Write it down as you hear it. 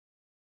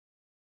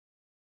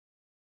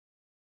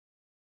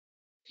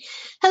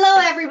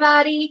Hello,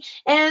 everybody,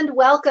 and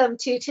welcome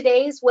to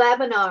today's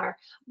webinar,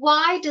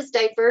 Why Does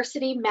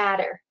Diversity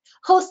Matter?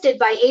 Hosted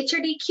by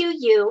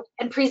HRDQ-U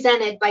and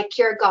presented by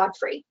Kira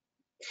Godfrey.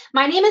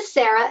 My name is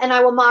Sarah, and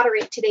I will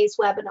moderate today's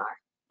webinar.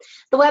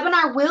 The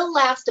webinar will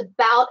last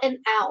about an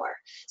hour,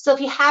 so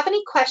if you have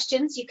any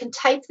questions, you can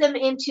type them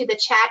into the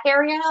chat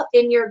area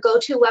in your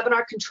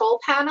GoToWebinar control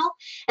panel,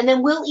 and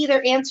then we'll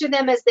either answer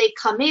them as they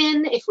come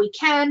in, if we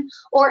can,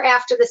 or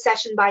after the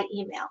session by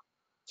email.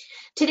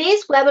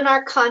 Today's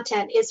webinar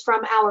content is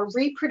from our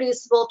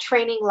reproducible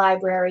training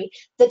library,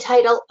 the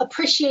title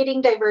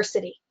Appreciating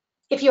Diversity.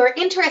 If you are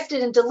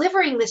interested in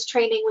delivering this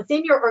training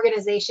within your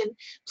organization,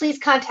 please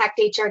contact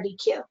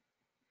HRDQ.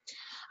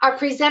 Our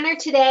presenter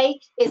today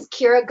is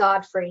Kira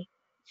Godfrey.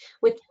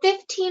 With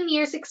 15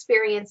 years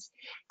experience,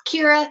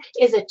 Kira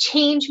is a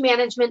change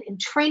management and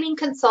training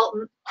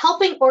consultant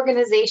helping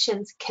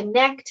organizations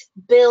connect,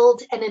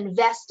 build, and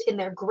invest in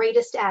their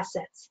greatest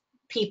assets,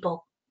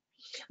 people.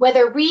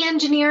 Whether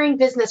re-engineering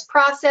business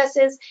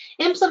processes,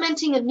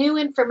 implementing a new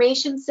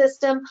information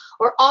system,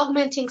 or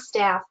augmenting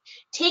staff,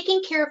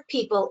 taking care of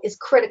people is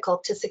critical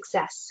to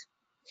success.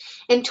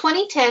 In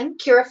 2010,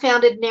 Kira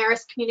founded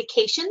Naris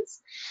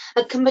Communications,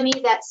 a company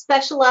that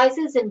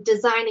specializes in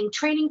designing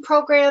training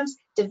programs,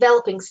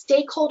 developing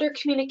stakeholder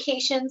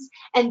communications,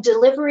 and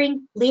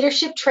delivering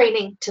leadership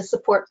training to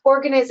support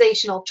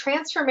organizational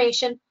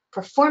transformation,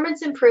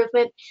 performance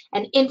improvement,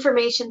 and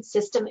information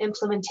system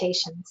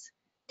implementations.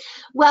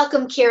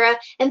 Welcome, Kira,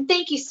 and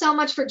thank you so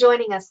much for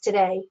joining us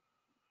today.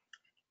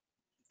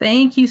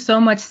 Thank you so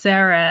much,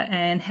 Sarah,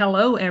 and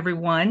hello,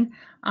 everyone.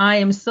 I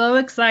am so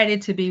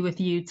excited to be with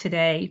you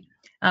today.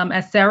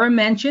 As Sarah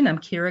mentioned, I'm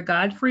Kira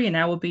Godfrey, and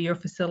I will be your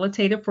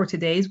facilitator for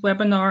today's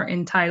webinar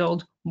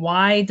entitled,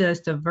 Why Does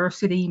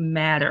Diversity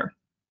Matter?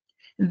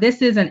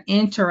 This is an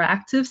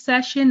interactive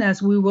session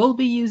as we will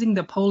be using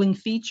the polling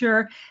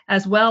feature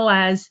as well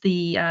as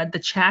the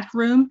chat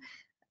room.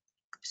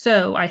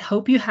 So I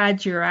hope you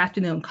had your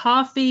afternoon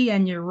coffee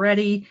and you're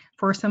ready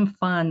for some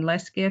fun.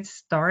 Let's get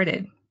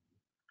started.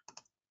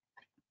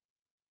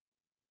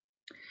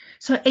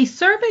 So a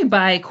survey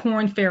by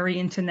Korn Ferry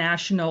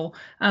International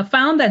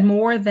found that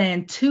more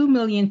than 2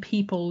 million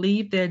people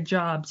leave their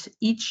jobs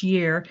each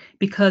year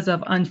because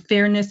of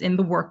unfairness in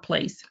the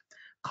workplace,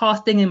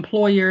 costing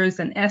employers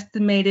an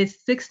estimated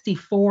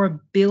 $64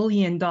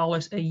 billion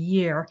a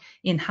year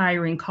in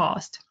hiring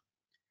cost.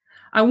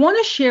 I want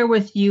to share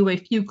with you a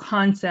few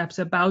concepts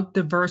about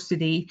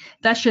diversity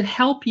that should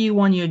help you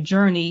on your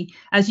journey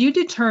as you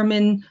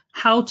determine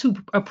how to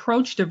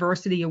approach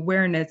diversity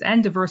awareness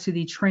and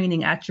diversity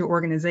training at your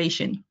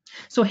organization.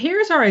 So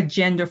here's our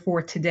agenda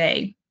for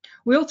today.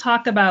 We'll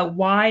talk about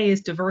why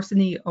is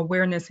diversity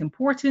awareness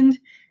important.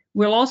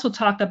 We'll also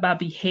talk about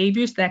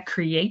behaviors that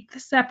create the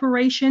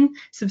separation.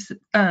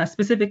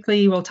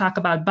 Specifically, we'll talk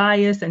about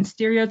bias and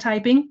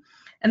stereotyping.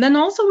 And then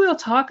also we'll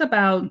talk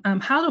about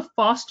how to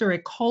foster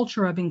a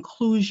culture of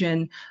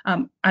inclusion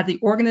at the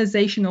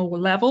organizational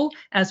level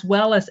as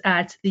well as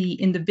at the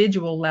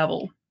individual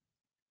level.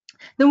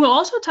 Then we'll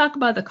also talk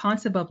about the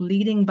concept of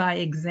leading by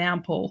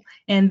example.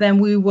 And then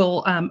we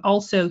will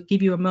also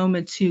give you a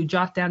moment to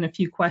jot down a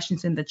few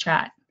questions in the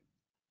chat.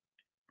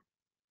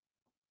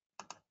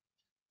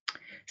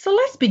 So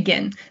let's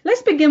begin.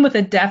 Let's begin with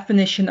a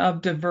definition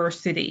of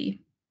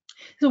diversity.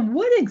 So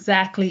what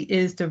exactly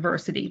is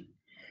diversity?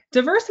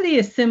 Diversity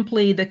is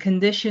simply the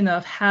condition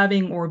of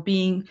having or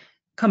being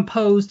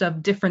composed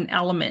of different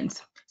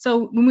elements.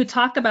 So when we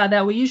talk about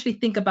that, we usually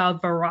think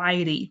about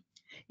variety.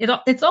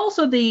 It's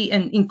also the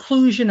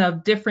inclusion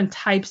of different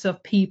types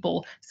of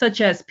people,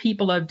 such as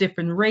people of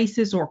different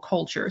races or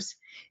cultures,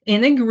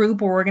 in a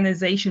group or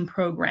organization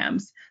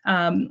programs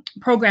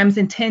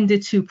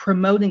intended to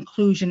promote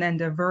inclusion and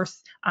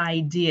diverse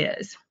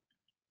ideas.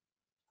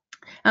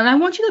 And I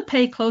want you to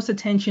pay close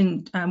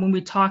attention when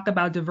we talk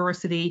about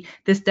diversity,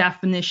 this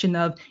definition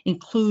of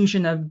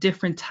inclusion of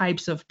different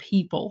types of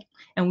people.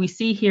 And we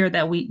see here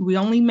that we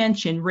only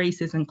mention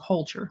races and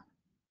culture.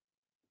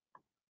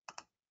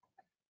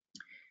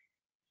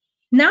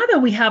 Now that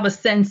we have a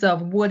sense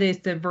of what is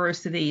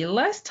diversity,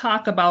 let's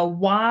talk about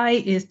why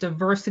is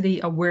diversity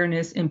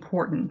awareness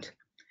important.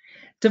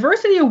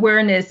 Diversity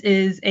awareness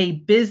is a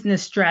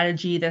business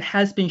strategy that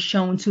has been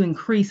shown to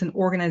increase an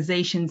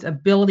organization's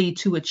ability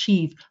to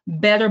achieve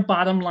better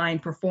bottom line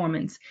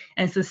performance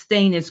and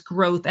sustain its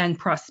growth and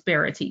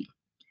prosperity.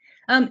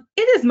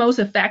 It is most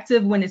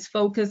effective when it's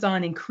focused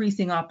on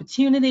increasing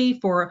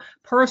opportunity for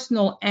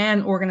personal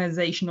and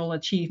organizational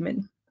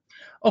achievement.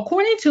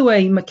 According to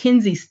a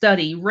McKinsey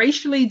study,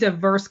 racially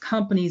diverse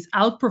companies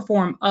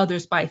outperform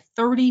others by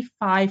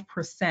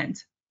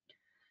 35%.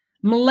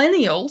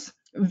 Millennials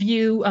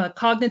view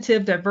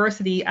cognitive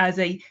diversity as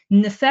a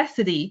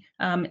necessity.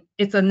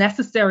 It's a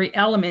necessary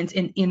element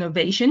in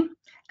innovation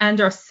and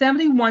are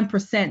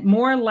 71%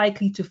 more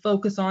likely to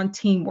focus on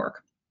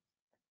teamwork.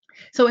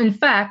 So in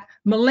fact,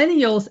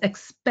 millennials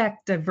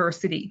expect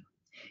diversity.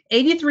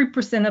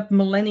 83% of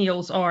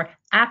millennials are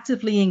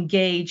actively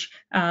engaged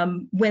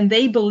when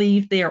they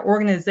believe their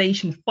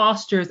organization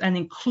fosters an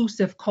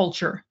inclusive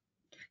culture.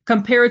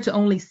 compared to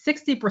only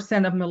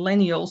 60% of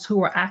millennials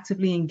who are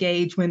actively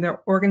engaged when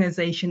their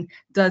organization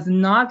does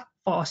not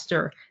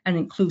foster an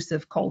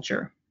inclusive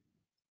culture.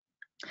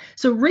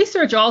 So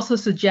research also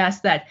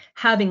suggests that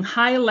having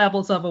high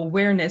levels of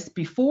awareness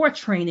before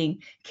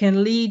training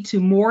can lead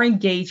to more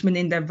engagement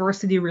in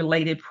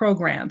diversity-related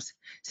programs.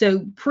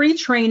 So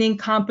pre-training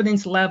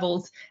competence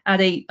levels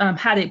had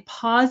a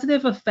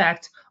positive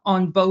effect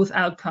on both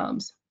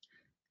outcomes.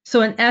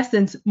 So in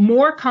essence,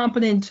 more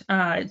competent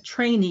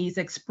trainees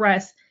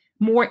express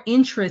more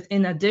interest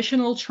in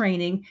additional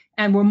training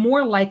and were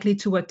more likely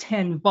to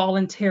attend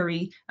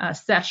voluntary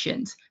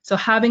sessions. So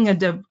having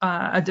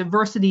a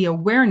diversity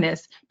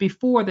awareness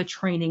before the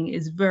training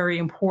is very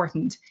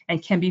important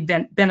and can be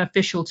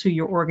beneficial to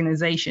your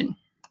organization.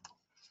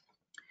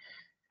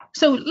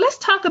 So let's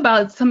talk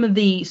about some of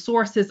the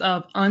sources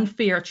of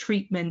unfair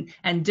treatment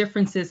and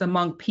differences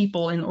among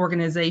people in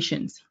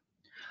organizations.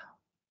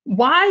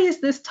 Why is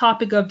this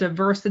topic of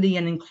diversity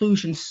and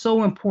inclusion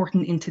so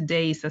important in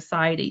today's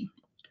society?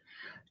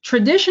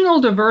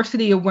 Traditional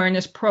diversity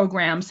awareness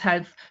programs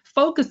have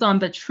focused on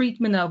the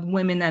treatment of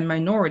women and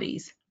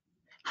minorities.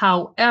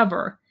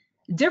 However,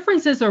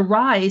 differences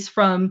arise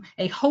from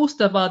a host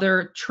of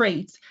other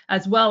traits,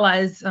 as well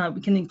as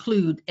we can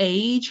include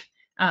age,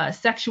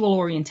 sexual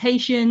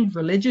orientation,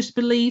 religious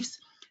beliefs,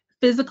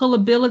 physical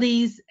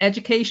abilities,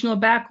 educational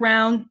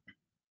background,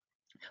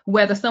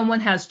 whether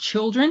someone has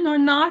children or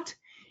not.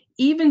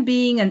 Even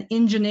being an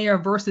engineer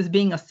versus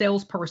being a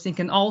salesperson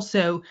can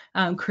also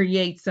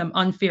create some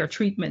unfair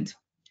treatment.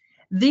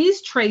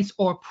 These traits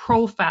or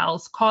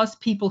profiles cause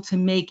people to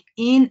make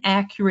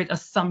inaccurate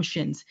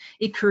assumptions.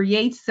 It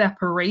creates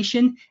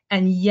separation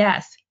and,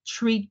 yes,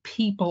 treat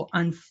people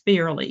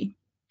unfairly.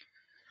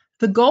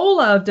 The goal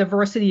of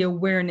diversity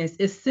awareness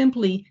is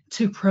simply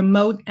to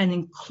promote an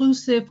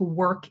inclusive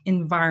work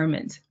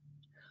environment.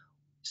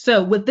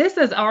 So with this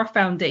as our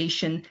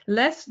foundation,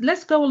 let's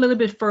go a little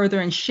bit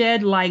further and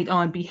shed light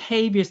on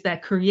behaviors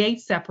that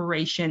create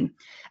separation,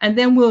 and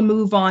then we'll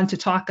move on to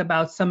talk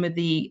about some of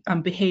the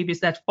behaviors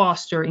that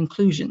foster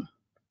inclusion.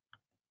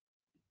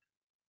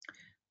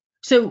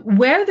 So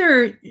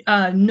whether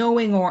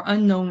knowing or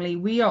unknowingly,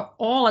 we are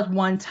all at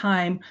one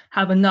time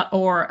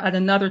or at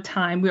another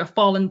time, we are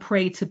fallen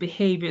prey to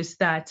behaviors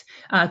that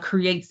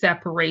create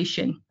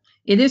separation.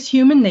 It is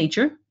human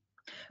nature.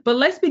 But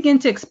let's begin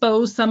to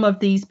expose some of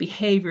these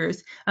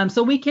behaviors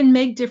so we can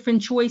make different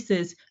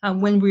choices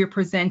when we are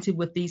presented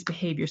with these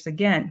behaviors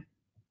again.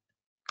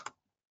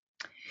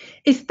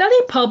 A study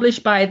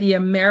published by the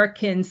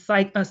American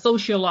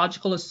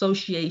Sociological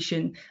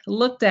Association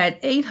looked at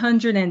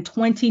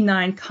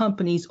 829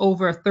 companies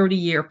over a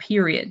 30-year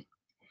period.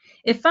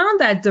 It found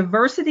that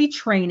diversity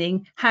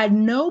training had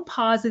no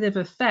positive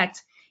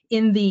effect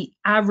in the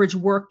average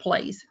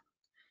workplace.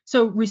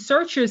 So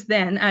researchers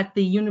then at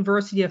the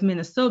University of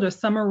Minnesota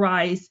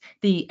summarized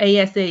the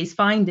ASA's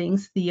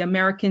findings, the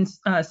American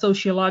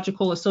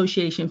Sociological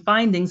Association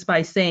findings,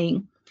 by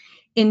saying,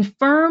 in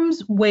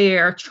firms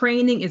where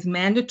training is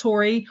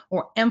mandatory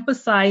or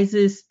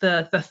emphasizes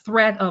the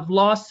threat of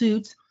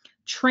lawsuits,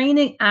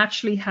 training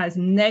actually has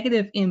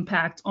negative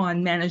impact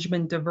on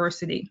management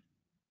diversity.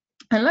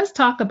 And let's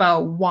talk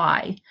about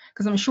why,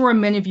 because I'm sure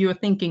many of you are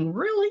thinking,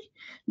 really?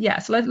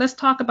 Yes, let's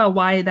talk about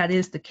why that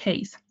is the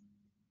case.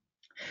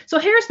 So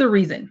here's the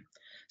reason.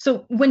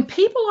 So when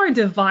people are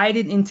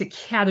divided into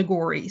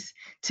categories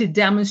to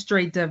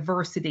demonstrate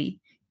diversity,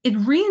 it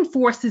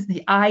reinforces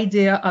the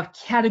idea of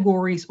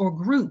categories or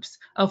groups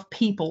of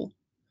people,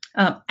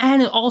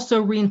 and it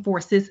also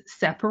reinforces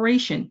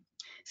separation.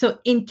 So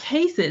in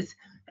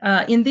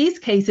these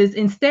cases,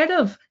 instead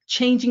of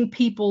changing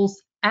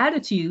people's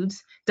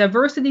attitudes,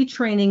 diversity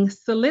training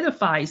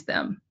solidifies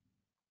them.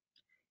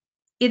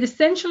 It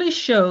essentially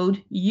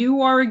showed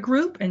you are a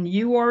group and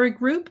you are a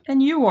group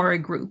and you are a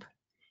group.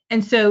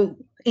 And so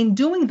in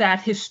doing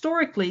that,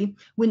 historically,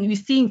 when you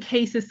see in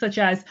cases such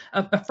as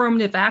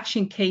affirmative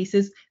action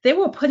cases, they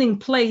were put in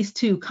place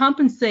to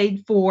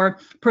compensate for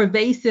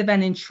pervasive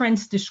and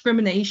entrenched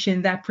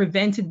discrimination that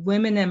prevented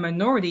women and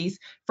minorities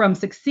from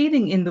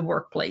succeeding in the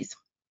workplace.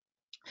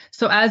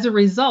 So as a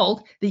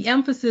result, the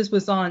emphasis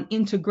was on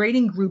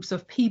integrating groups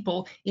of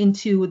people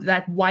into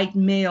that white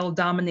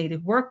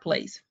male-dominated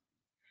workplace.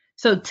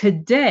 So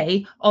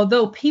today,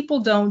 although people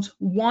don't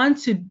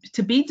want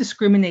to be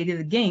discriminated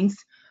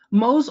against,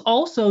 most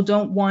also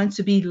don't want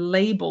to be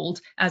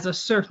labeled as a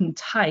certain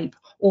type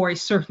or a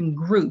certain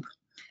group,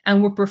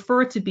 and would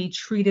prefer to be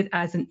treated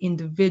as an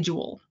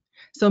individual.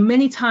 So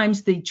many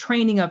times the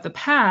training of the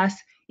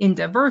past in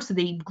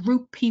diversity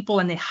grouped people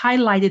and they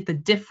highlighted the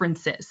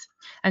differences.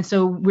 And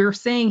so we're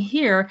saying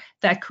here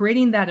that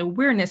creating that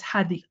awareness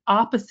had the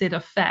opposite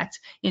effect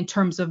in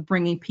terms of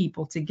bringing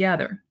people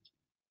together.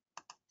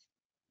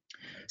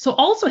 So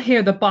also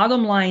here, the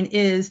bottom line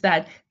is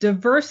that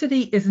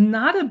diversity is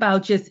not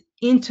about just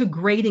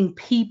integrating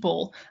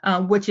people,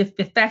 which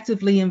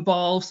effectively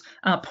involves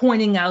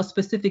pointing out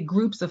specific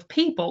groups of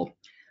people,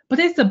 but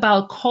it's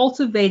about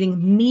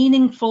cultivating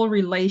meaningful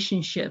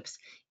relationships,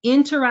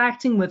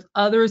 interacting with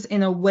others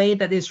in a way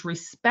that is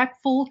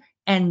respectful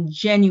and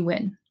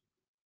genuine.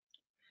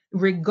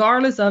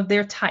 regardless of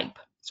their type.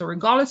 So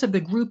regardless of the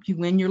group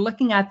you're in, you're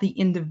looking at the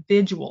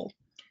individual.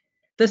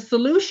 The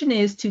solution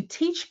is to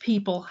teach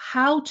people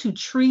how to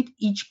treat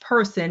each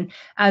person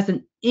as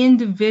an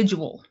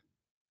individual,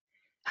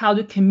 how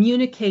to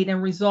communicate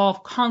and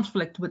resolve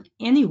conflict with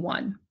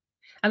anyone,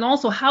 and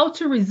also how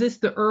to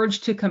resist the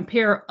urge to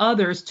compare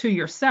others to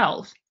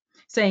yourself.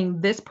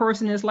 Saying this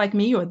person is like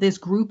me or this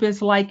group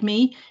is like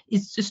me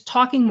is just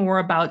talking more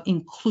about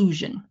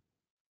inclusion.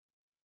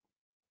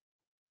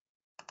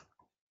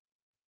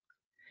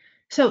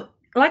 So,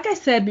 like I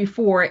said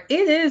before, it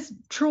is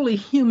truly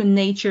human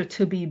nature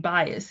to be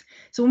biased.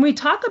 So, when we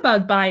talk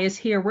about bias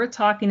here, we're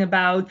talking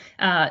about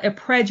a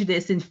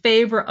prejudice in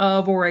favor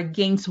of or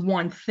against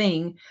one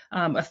thing,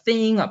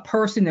 a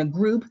person, a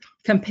group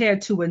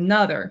compared to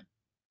another.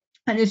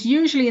 And it's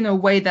usually in a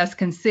way that's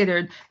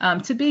considered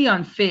to be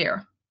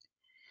unfair.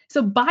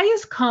 So,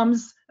 bias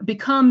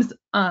becomes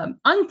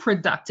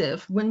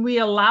unproductive when we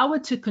allow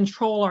it to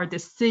control our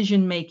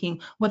decision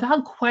making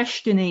without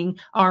questioning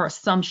our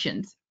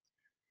assumptions.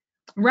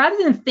 Rather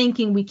than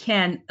thinking we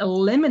can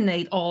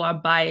eliminate all our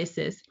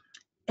biases,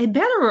 a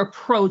better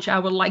approach I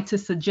would like to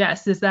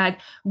suggest is that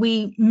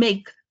we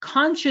make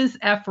conscious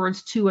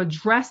efforts to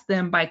address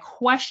them by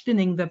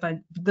questioning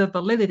the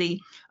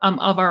validity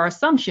of our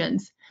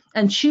assumptions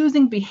and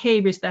choosing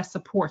behaviors that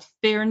support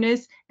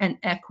fairness and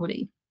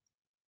equity.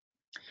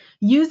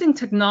 Using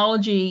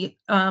technology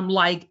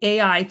like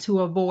AI to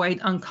avoid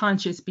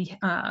unconscious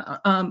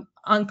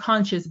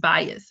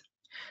bias.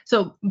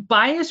 So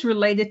bias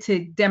related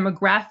to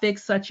demographics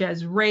such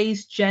as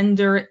race,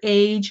 gender,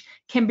 age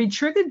can be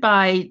triggered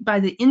by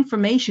the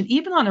information,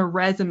 even on a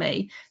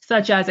resume,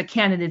 such as a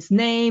candidate's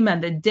name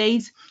and the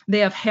dates they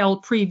have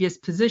held previous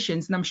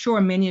positions. And I'm sure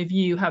many of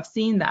you have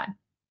seen that.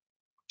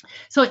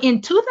 So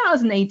in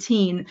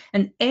 2018,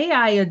 an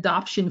AI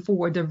adoption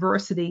for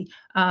diversity,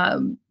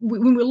 when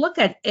we look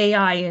at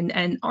AI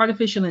and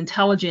artificial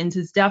intelligence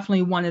is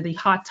definitely one of the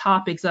hot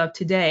topics of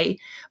today,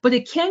 but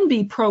it can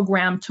be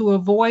programmed to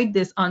avoid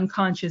this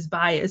unconscious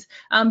bias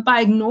by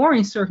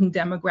ignoring certain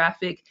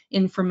demographic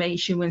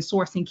information when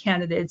sourcing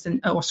candidates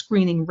or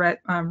screening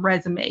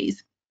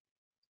resumes.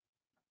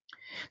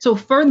 So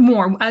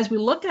furthermore, as we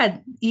look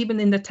at even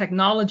in the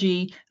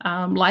technology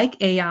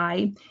like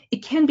AI, it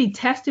can be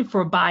tested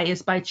for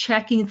bias by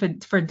checking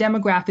for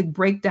demographic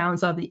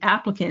breakdowns of the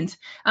applicants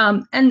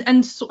and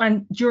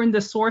during the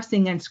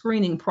sourcing and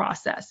screening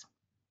process.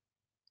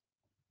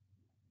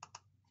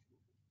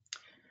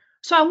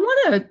 So I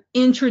want to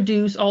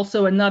introduce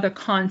also another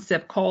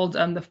concept called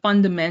the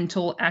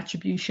fundamental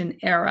attribution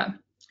error.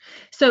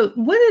 So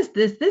what is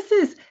this? This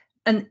is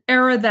an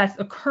error that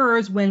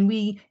occurs when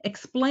we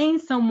explain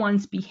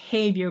someone's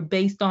behavior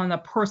based on a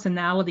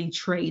personality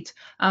trait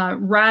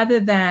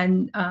rather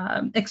than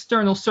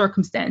external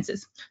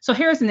circumstances. So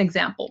here's an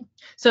example.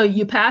 So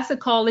you pass a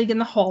colleague in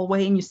the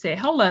hallway and you say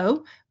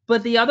hello,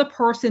 but the other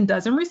person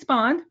doesn't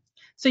respond.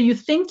 So you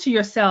think to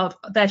yourself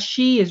that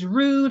she is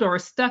rude or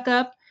stuck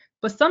up,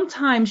 but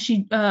sometimes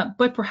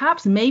but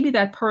perhaps maybe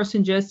that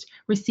person just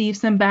received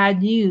some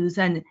bad news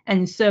and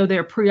so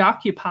they're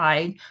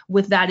preoccupied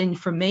with that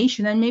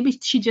information and maybe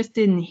she just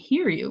didn't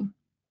hear you.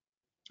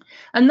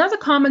 Another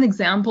common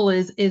example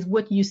is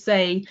what you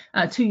say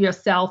to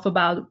yourself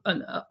about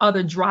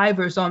other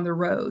drivers on the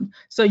road.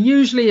 So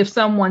usually if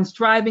someone's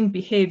driving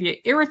behavior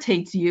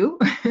irritates you,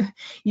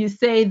 you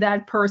say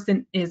that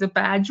person is a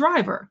bad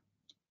driver.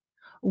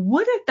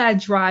 What if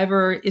that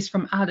driver is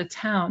from out of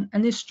town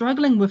and is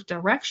struggling with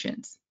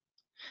directions?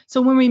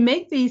 So when we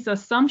make these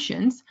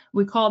assumptions,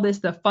 we call this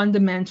the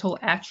fundamental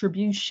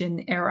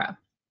attribution error.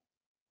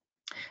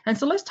 And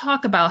so let's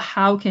talk about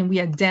how can we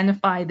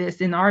identify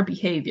this in our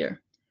behavior.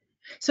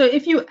 So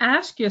if you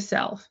ask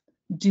yourself,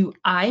 do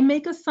I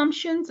make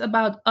assumptions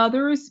about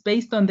others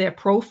based on their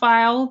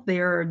profile,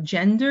 their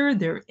gender,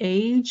 their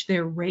age,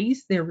 their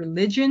race, their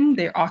religion,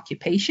 their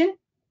occupation?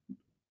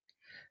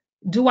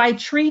 Do I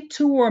treat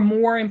two or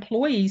more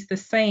employees the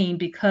same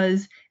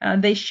because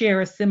they share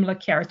a similar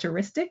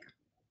characteristic?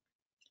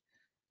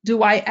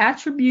 Do I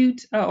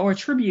attribute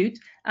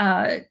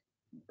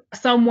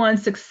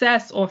someone's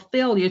success or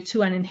failure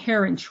to an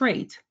inherent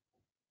trait?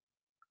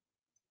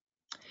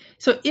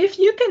 So if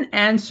you can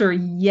answer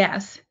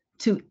yes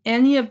to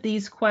any of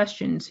these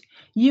questions,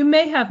 you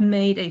may have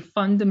made a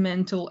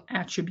fundamental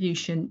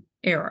attribution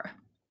error.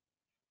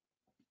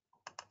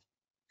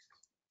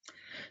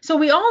 So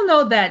we all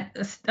know that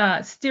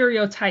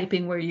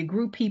stereotyping, where you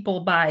group people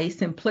by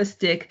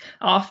simplistic,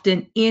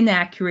 often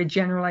inaccurate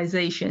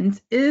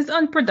generalizations, is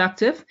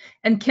unproductive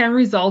and can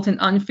result in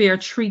unfair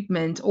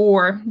treatment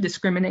or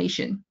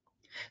discrimination.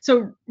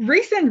 So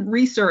recent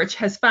research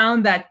has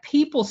found that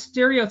people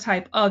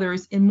stereotype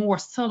others in more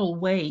subtle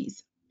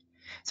ways.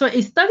 So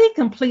a study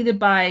completed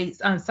by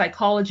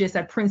psychologists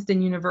at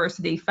Princeton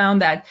University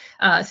found that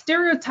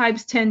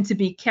stereotypes tend to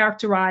be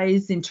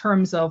characterized in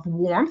terms of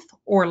warmth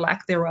or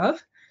lack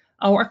thereof,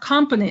 or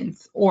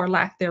competence or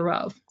lack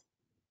thereof.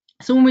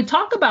 So when we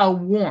talk about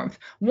warmth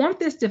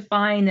is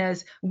defined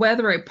as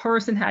whether a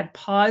person had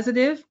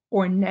positive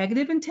or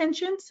negative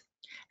intentions.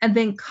 And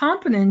then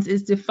competence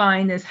is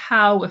defined as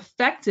how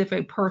effective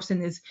a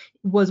person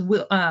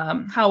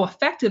how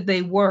effective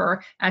they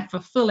were at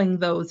fulfilling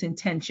those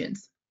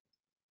intentions.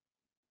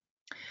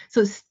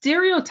 So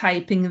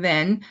stereotyping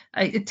then,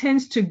 it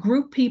tends to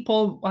group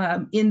people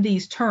in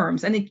these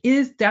terms, and it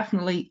is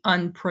definitely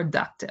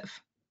unproductive.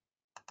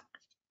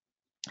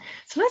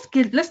 So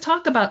let's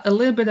talk about a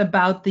little bit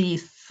about the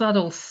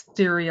subtle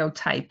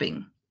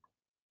stereotyping.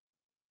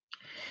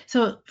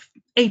 So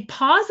a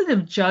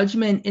positive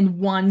judgment in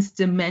one's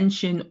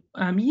dimension,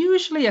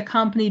 usually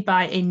accompanied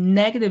by a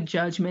negative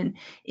judgment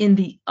in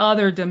the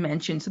other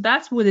dimension. So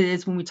that's what it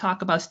is when we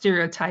talk about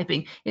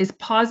stereotyping, is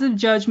positive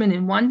judgment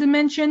in one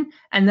dimension,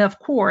 and of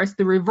course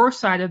the reverse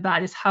side of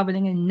that is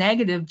having a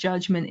negative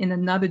judgment in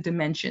another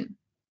dimension.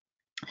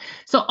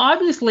 So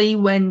obviously,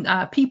 when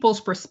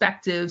people's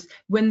perspectives,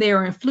 when they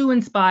are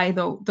influenced by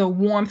the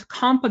warmth,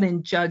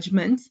 competent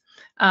judgments,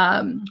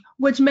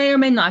 which may or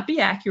may not be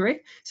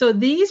accurate, so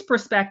these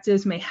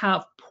perspectives may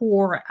have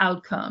poor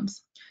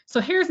outcomes. So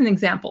here's an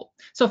example.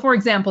 So for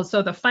example,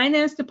 so the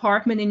finance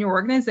department in your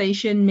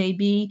organization may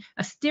be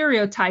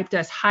stereotyped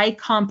as high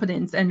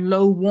competence and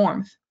low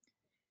warmth.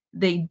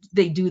 They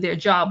do their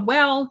job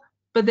well,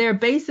 but they're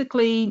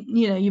basically,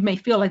 you may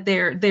feel like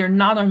they're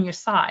not on your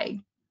side.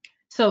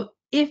 So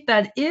if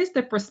that is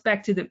the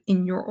perspective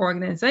in your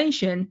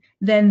organization,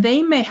 then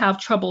they may have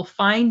trouble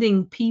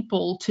finding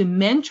people to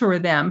mentor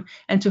them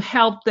and to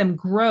help them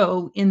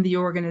grow in the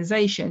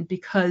organization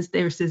because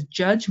there's this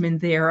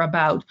judgment there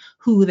about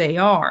who they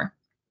are.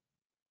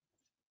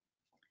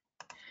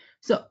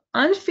 So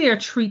unfair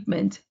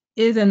treatment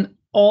isn't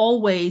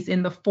always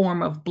in the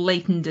form of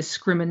blatant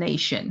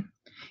discrimination.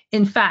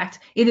 In fact,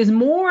 it is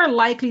more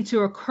likely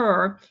to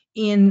occur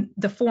in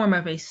the form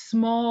of a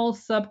small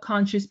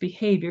subconscious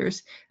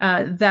behaviors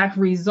that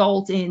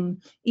result in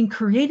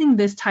creating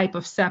this type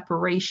of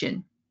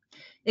separation.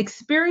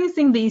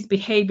 Experiencing these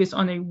behaviors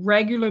on a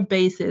regular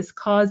basis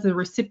cause the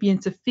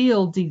recipient to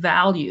feel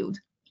devalued.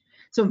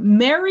 So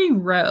Mary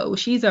Rowe,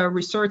 she's a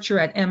researcher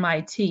at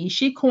MIT,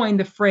 she coined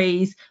the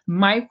phrase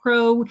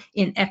micro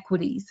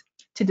inequities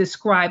to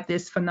describe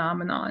this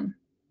phenomenon.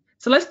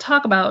 So let's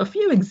talk about a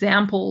few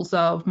examples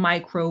of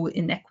micro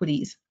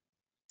inequities.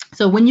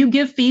 So when you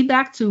give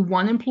feedback to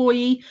one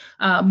employee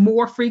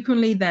more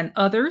frequently than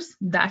others,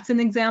 that's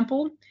an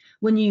example.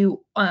 When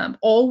you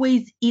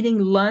always eating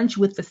lunch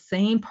with the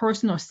same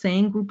person or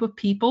same group of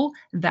people,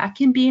 that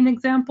can be an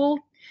example,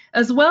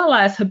 as well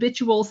as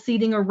habitual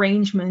seating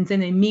arrangements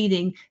in a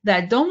meeting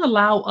that don't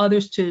allow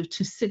others to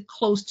sit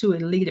close to a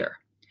leader.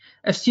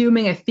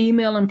 Assuming a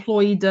female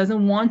employee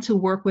doesn't want to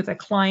work with a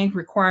client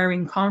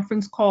requiring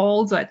conference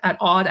calls at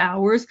odd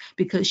hours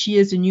because she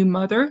is a new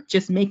mother,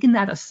 just making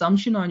that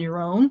assumption on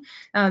your own,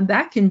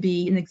 that can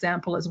be an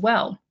example as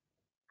well.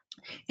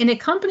 In a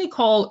company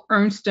called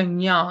Ernst &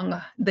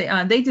 Young,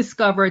 they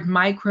discovered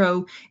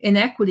micro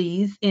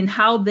inequities in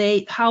how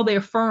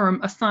their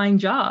firm assigned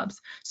jobs.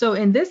 So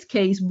in this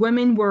case,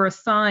 women were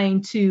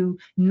assigned to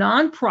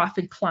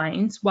nonprofit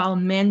clients while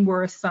men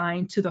were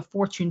assigned to the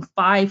Fortune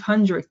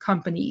 500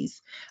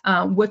 companies,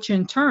 which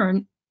in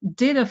turn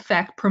did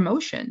affect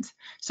promotions.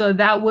 So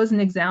that was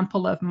an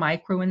example of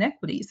micro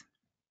inequities.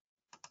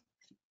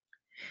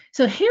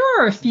 So here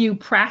are a few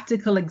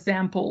practical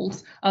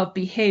examples of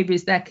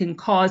behaviors that can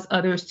cause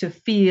others to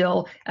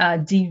feel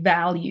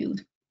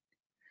devalued.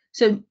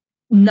 So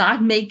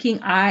not making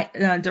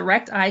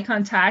direct eye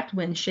contact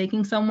when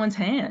shaking someone's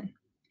hand,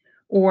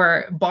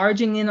 or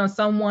barging in on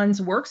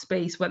someone's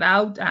workspace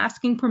without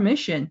asking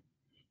permission,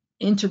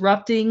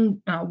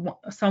 interrupting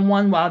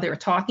someone while they're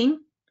talking,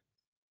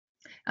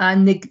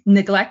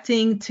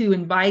 neglecting to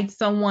invite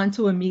someone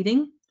to a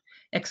meeting,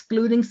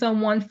 excluding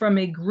someone from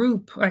a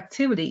group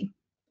activity.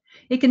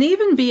 It can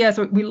even be, as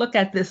we look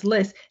at this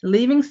list,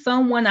 leaving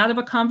someone out of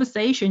a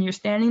conversation. You're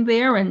standing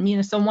there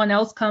and someone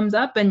else comes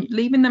up and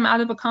leaving them out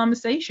of a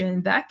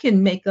conversation. That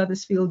can make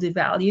others feel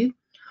devalued.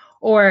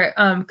 Or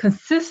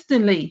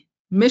consistently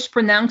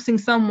mispronouncing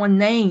someone's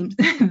name.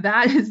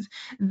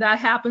 that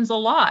happens a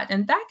lot,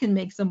 and that can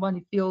make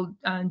somebody feel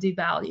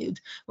devalued.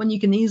 When you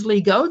can easily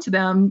go to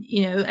them,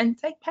 and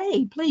say,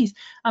 "Hey, please,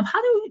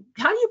 how do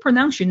you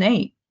pronounce your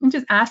name?" And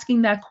just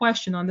asking that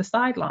question on the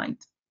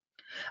sidelines.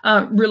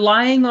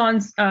 Relying on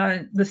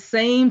the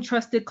same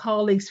trusted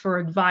colleagues for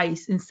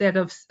advice instead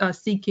of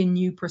seeking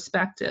new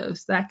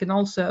perspectives. That can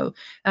also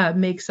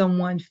make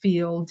someone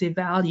feel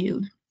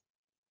devalued.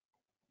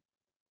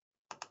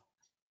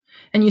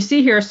 And you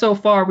see here so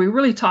far, we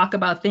really talk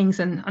about things,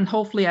 and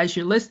hopefully as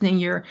you're listening,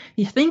 you're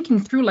thinking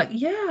through like,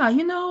 yeah,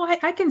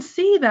 I can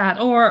see that,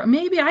 or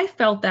maybe I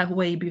felt that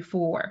way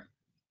before.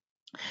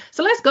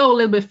 So let's go a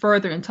little bit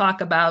further and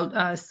talk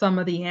about some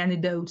of the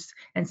antidotes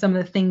and some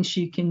of the things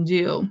you can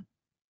do.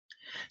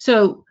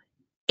 So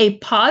a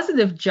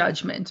positive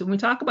judgment, when we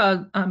talk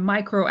about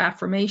micro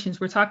affirmations,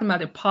 we're talking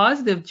about a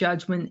positive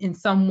judgment in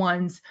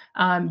someone's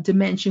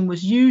dimension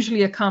was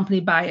usually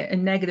accompanied by a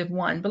negative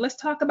one. But let's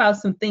talk about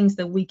some things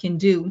that we can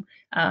do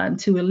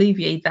to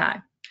alleviate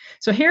that.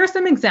 So here are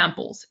some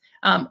examples.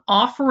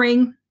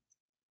 Offering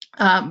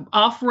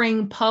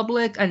Offering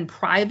public and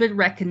private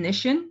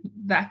recognition,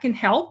 that can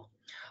help.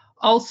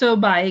 Also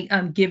by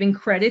giving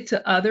credit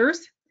to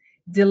others,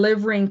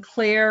 delivering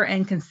clear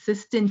and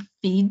consistent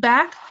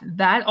feedback,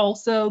 that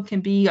also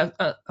can be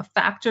a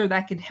factor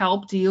that can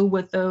help deal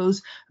with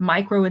those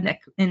micro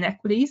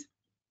inequities.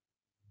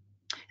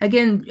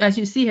 Again, as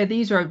you see here,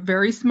 these are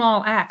very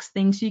small acts,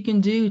 things you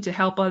can do to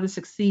help others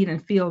succeed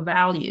and feel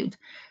valued.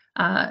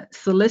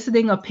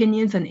 Soliciting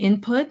opinions and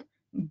input,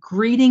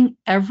 greeting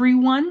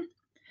everyone,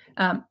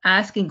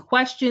 asking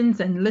questions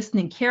and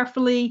listening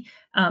carefully,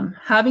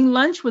 having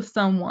lunch with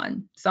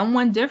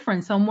someone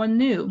different, someone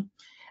new,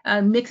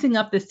 mixing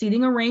up the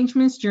seating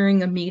arrangements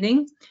during a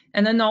meeting,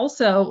 and then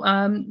also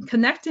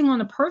connecting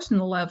on a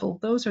personal level.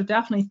 Those are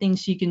definitely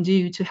things you can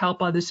do to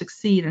help others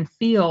succeed and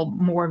feel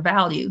more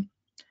valued.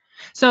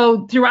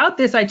 So throughout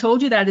this, I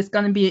told you that it's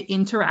going to be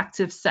an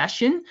interactive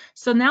session.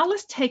 So now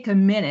let's take a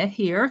minute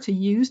here to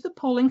use the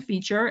polling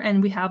feature,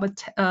 and we have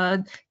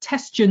a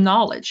test your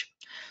knowledge.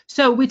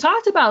 So we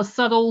talked about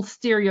subtle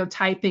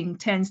stereotyping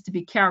tends to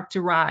be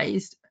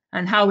characterized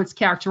and how it's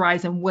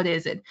characterized and what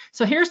is it.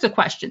 So here's the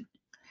question.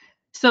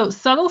 So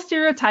subtle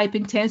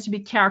stereotyping tends to be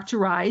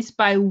characterized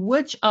by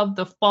which of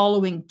the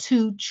following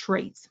two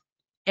traits?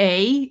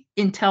 A,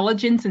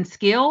 intelligence and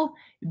skill,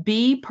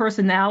 B,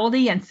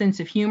 personality and sense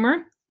of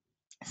humor,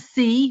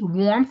 C,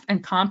 warmth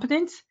and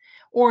competence,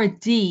 or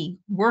D,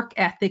 work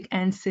ethic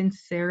and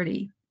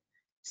sincerity.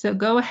 So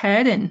go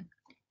ahead and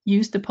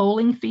use the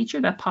polling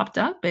feature that popped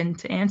up and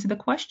to answer the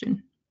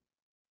question.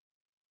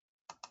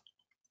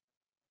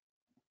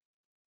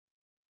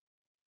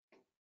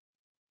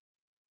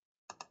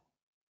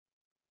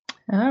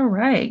 All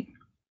right.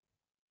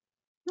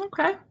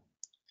 Okay.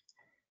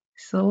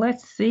 So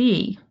let's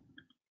see.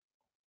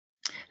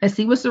 Let's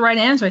see what's the right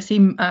answer. I see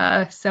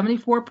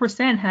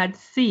 74% had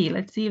C.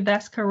 Let's see if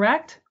that's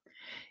correct.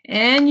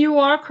 And you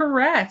are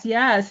correct.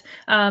 Yes.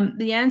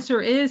 The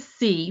answer is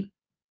C.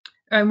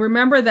 And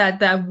remember that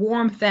the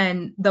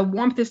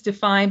warmth is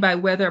defined by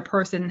whether a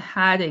person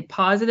had a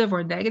positive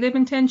or negative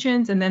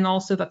intentions, and then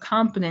also the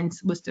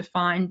competence was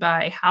defined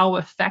by how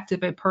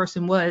effective a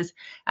person was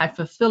at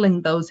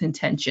fulfilling those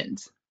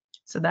intentions.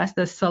 So that's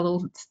the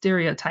subtle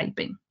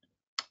stereotyping.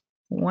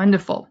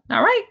 Wonderful.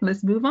 All right,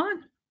 let's move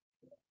on.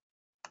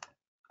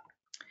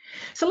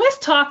 So let's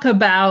talk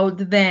about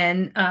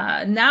then,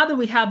 now that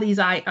we have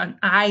an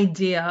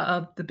idea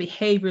of the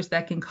behaviors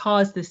that can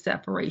cause this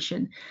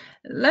separation,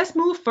 let's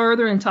move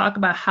further and talk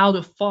about how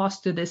to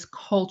foster this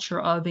culture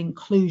of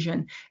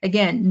inclusion.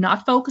 Again,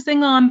 not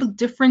focusing on the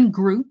different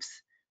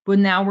groups, but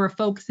now we're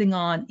focusing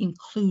on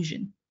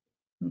inclusion.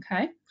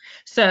 Okay,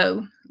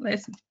 so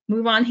let's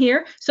move on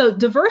here. So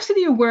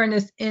diversity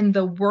awareness in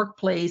the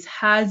workplace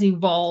has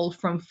evolved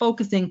from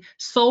focusing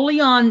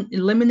solely on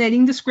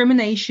eliminating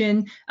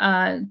discrimination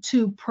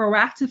to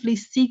proactively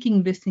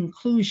seeking this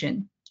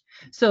inclusion.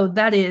 So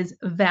that is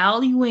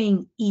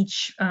valuing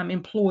each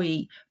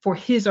employee for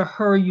his or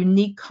her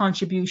unique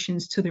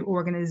contributions to the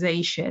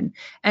organization.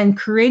 And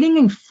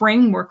creating a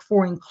framework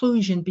for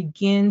inclusion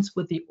begins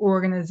with the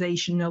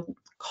organizational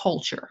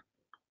culture.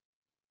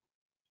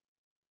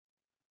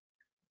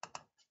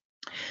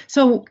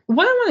 So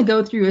what I want to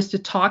go through is to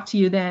talk to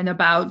you then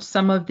about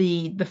some of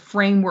the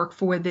framework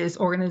for this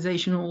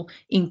organizational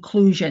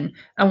inclusion.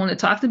 I want to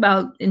talk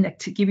about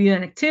to give you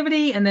an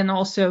activity and then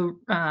also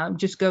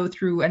just go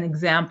through an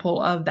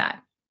example of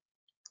that.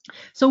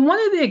 So one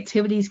of the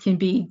activities can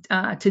be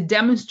to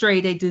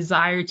demonstrate a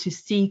desire to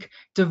seek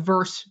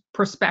diverse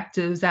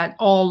perspectives at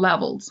all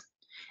levels.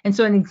 And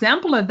so an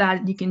example of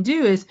that you can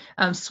do is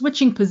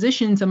switching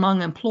positions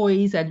among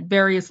employees at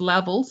various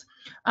levels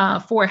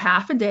for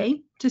half a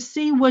day to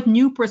see what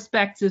new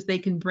perspectives they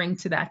can bring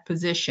to that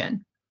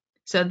position.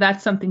 So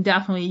that's something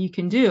definitely you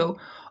can do.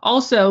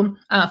 Also,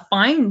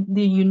 find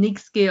the unique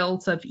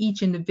skills of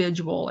each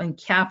individual and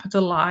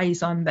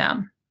capitalize on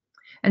them.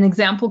 An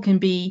example can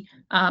be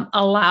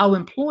allow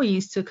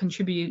employees to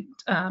contribute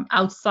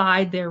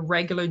outside their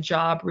regular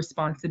job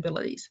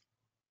responsibilities.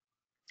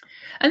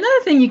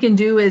 Another thing you can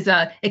do is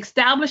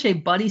establish a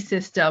buddy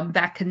system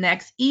that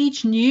connects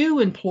each new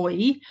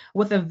employee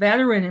with a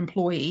veteran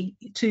employee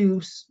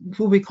to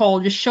who we call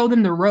just show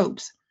them the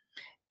ropes.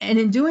 And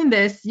in doing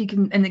this,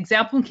 an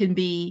example can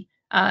be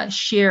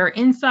share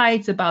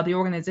insights about the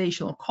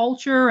organizational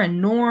culture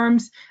and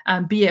norms,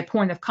 be a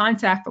point of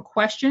contact for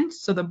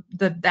questions. So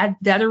that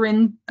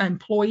veteran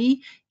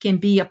employee can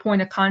be a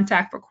point of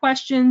contact for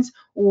questions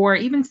or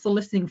even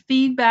soliciting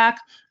feedback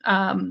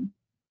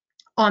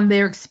on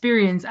their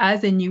experience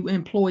as a new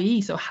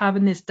employee. So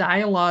having this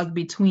dialogue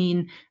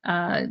between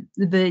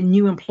the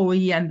new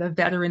employee and the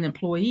veteran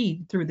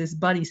employee through this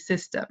buddy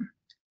system.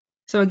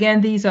 So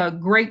again, these are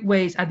great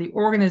ways at the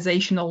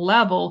organizational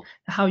level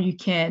how you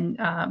can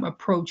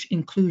approach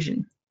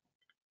inclusion.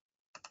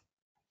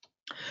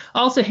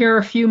 Also, here are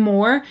a few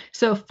more.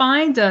 So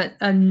find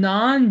a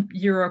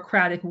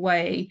non-bureaucratic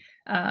way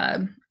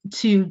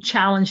to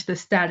challenge the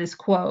status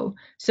quo.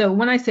 So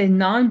when I say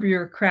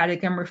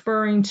non-bureaucratic, I'm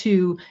referring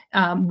to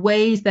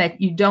ways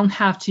that you don't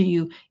have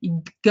to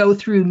go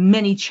through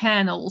many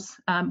channels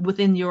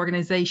within the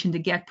organization to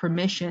get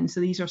permission.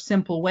 So these are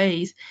simple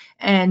ways.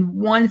 And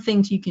one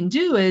thing you can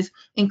do is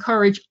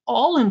encourage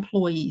all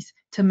employees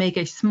to make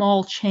a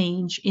small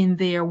change in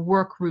their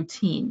work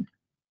routine.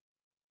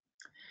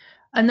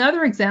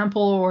 Another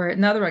example or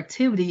another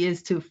activity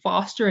is to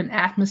foster an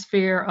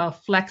atmosphere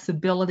of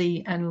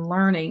flexibility and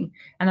learning.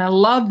 And I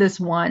love this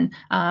one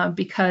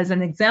because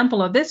an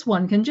example of this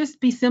one can just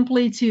be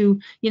simply to,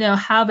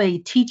 have a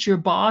teacher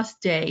boss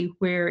day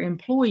where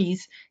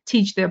employees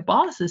teach their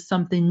bosses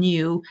something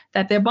new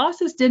that their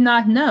bosses did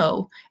not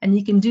know. And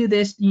you can do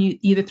this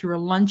either through a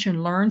lunch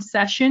and learn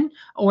session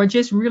or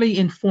just really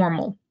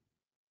informal.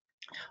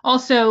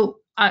 Also,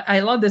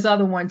 I love this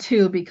other one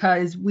too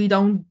because we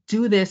don't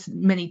do this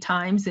many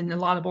times in a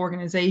lot of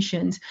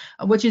organizations,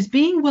 which is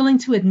being willing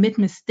to admit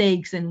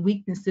mistakes and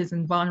weaknesses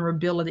and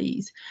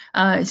vulnerabilities.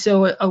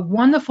 So a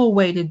wonderful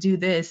way to do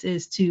this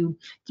is to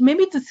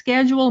maybe to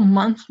schedule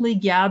monthly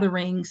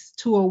gatherings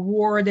to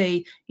award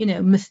a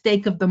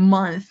mistake of the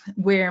month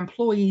where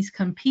employees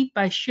compete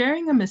by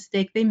sharing a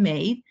mistake they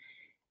made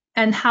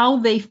and how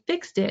they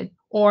fixed it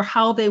or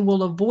how they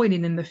will avoid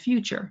it in the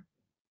future.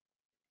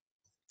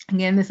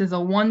 Again, this is a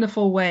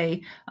wonderful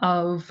way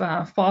of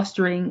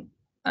fostering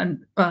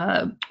an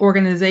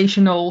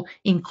organizational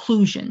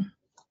inclusion.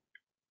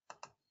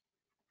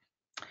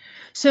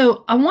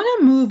 So I want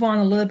to move on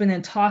a little bit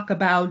and talk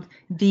about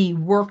the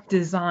work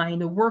design,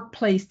 the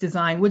workplace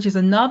design, which is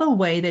another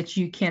way that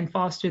you can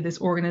foster this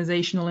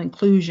organizational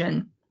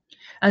inclusion.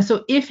 And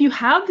so if you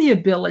have the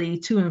ability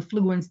to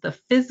influence the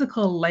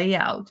physical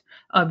layout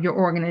of your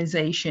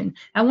organization,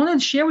 I want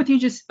to share with you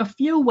just a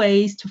few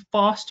ways to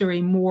foster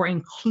a more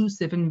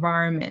inclusive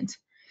environment.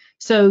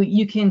 So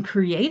you can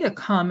create a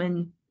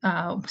common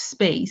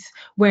space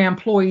where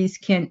employees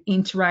can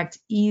interact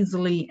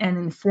easily and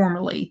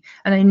informally.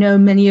 And I know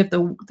many of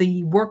the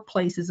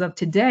workplaces of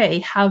today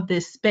have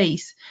this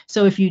space.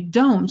 So if you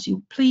don't,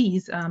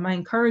 please, I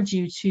encourage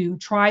you to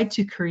try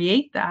to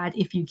create that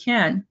if you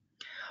can.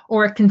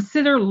 Or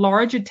consider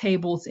larger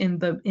tables in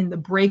the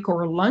break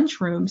or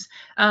lunch rooms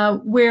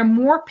where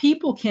more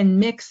people can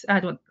mix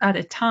at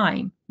a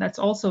time. That's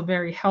also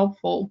very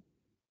helpful.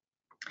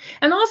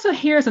 And also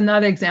here's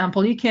another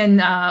example. You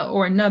can,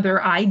 or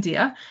another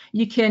idea,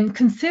 you can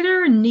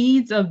consider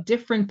needs of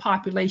different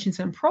populations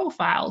and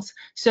profiles.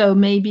 So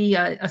maybe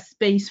a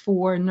space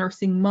for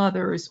nursing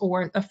mothers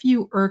or a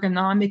few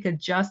ergonomic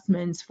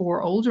adjustments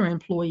for older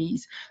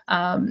employees.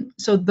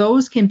 So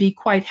those can be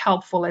quite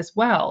helpful as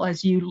well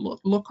as you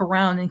look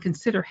around and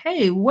consider,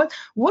 hey, what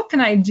can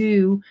I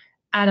do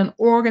at an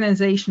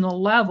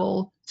organizational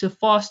level to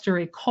foster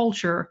a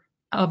culture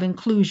of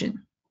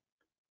inclusion?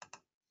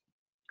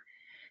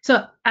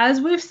 So,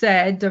 as we've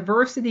said,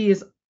 diversity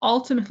is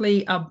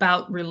ultimately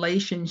about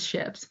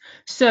relationships.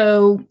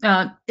 So,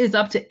 it's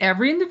up to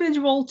every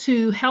individual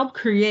to help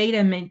create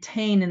and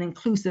maintain an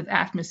inclusive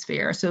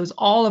atmosphere. So, it's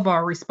all of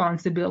our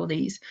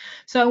responsibilities.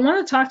 So, I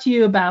want to talk to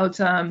you about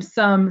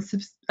some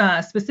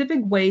specific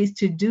ways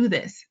to do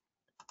this.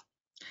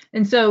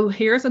 And so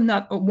here's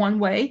one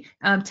way.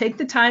 Take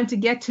the time to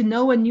get to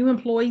know a new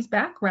employee's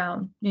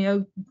background.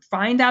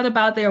 Find out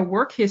about their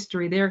work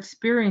history, their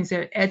experience,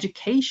 their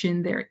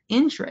education, their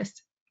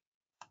interests.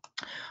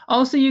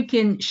 Also, you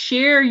can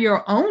share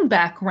your own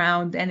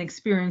background and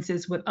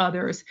experiences with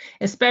others,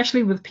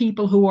 especially with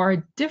people who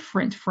are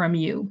different from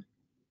you.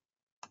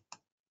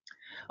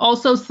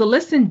 Also,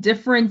 solicit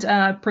different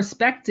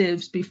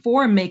perspectives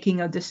before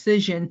making a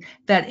decision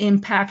that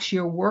impacts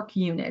your work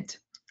unit,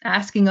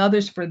 asking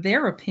others for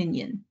their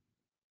opinion.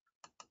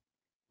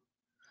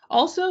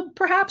 Also,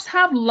 perhaps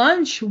have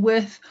lunch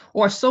with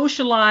or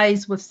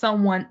socialize with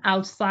someone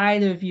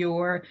outside of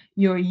your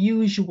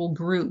usual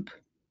group.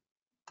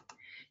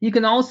 You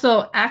can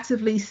also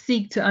actively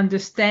seek to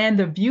understand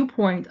the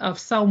viewpoint of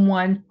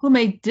someone who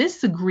may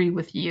disagree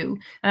with you.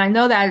 And I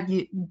know that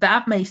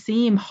that may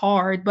seem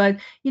hard, but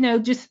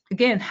just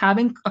again,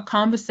 having a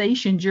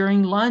conversation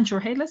during lunch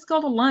or, hey, let's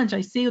go to lunch. I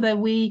see that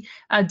we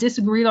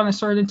disagreed on a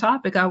certain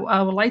topic.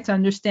 I would like to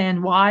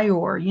understand why,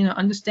 or,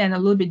 understand a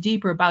little bit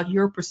deeper about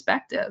your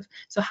perspective.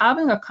 So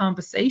having a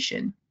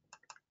conversation.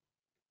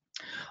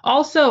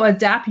 Also,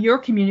 adapt your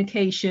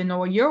communication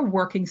or your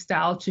working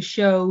style to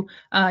show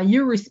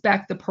you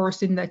respect the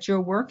person that you're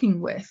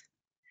working with.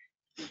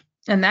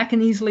 And that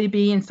can easily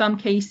be in some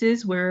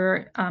cases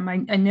where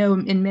I know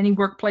in many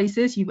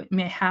workplaces you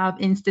may have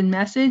instant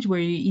message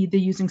where you're either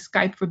using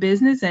Skype for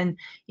Business and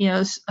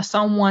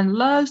someone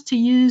loves to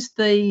use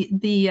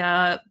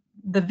the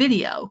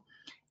video.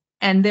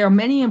 And there are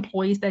many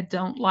employees that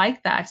don't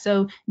like that.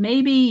 So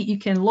maybe you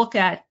can look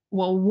at,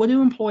 well, what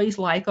do employees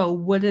like, or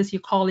what does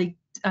your colleague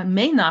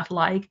may not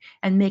like,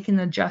 and making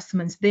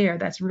adjustments there.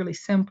 That's really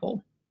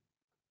simple.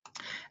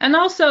 And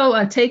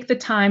also take the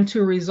time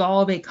to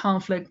resolve a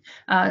conflict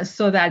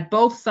so that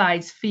both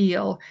sides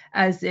feel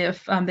as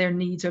if their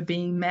needs are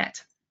being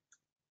met.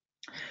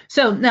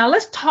 So now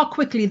let's talk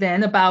quickly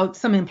then about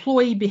some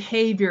employee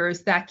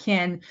behaviors that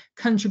can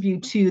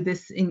contribute to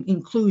this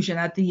inclusion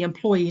at the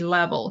employee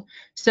level.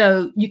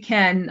 So you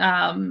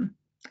can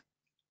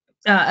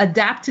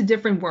adapt to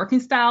different working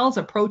styles,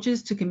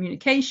 approaches to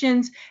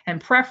communications,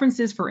 and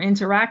preferences for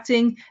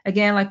interacting.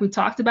 Again, like we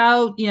talked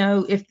about,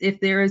 if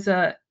there is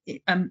a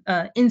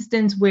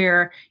instance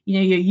where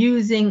you're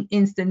using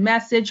instant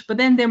message, but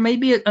then there may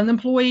be an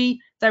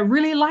employee that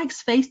really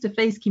likes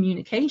face-to-face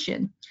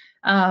communication.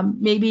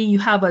 Maybe you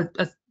have a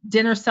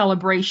dinner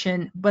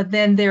celebration, but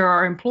then there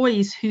are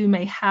employees who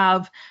may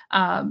have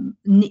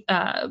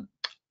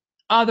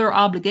other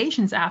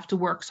obligations after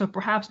work. So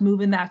perhaps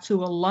moving that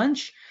to a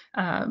lunch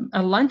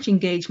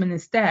engagement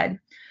instead.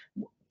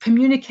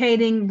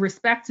 Communicating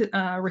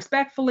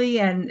respectfully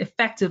and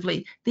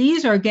effectively.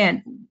 These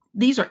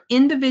are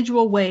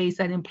individual ways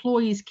that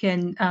employees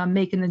can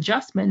make an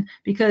adjustment,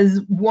 because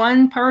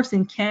one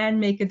person can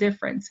make a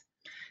difference.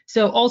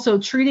 So also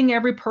treating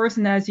every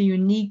person as a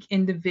unique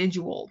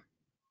individual.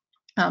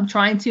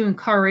 Trying to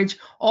encourage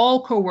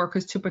all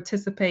coworkers to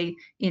participate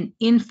in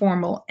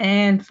informal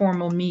and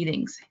formal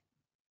meetings.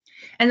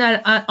 And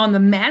on the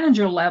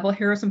manager level,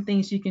 here are some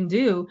things you can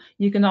do.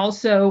 You can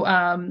also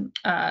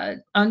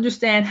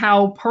understand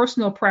how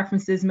personal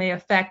preferences may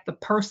affect the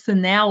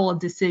personnel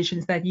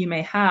decisions that you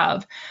may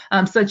have,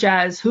 such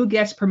as who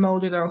gets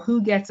promoted or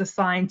who gets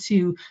assigned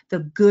to the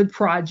good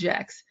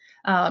projects.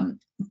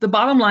 The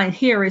bottom line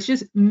here is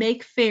just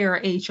make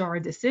fair HR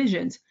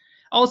decisions.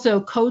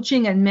 Also,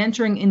 coaching and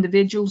mentoring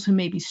individuals who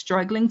may be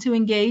struggling to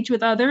engage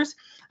with others.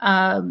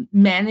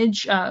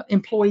 Manage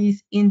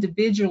employees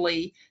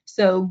individually.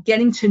 So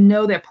getting to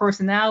know their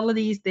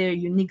personalities, their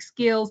unique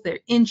skills, their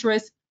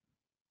interests,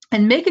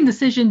 and making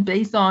decisions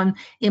based on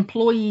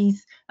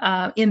employees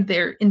in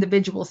their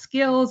individual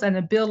skills and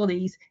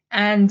abilities,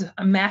 and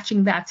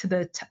matching that to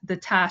the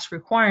task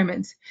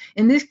requirements.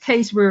 In this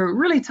case, we're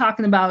really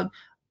talking about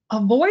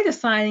avoid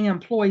assigning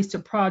employees to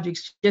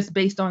projects just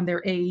based on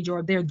their age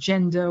or their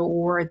gender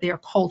or their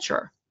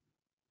culture.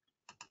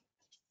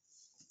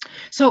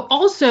 So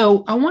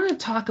also, I want to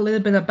talk a little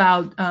bit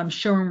about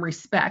showing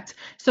respect.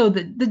 So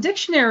the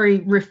dictionary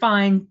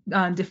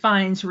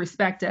defines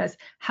respect as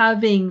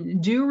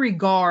having due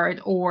regard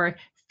or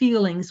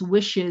feelings,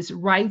 wishes,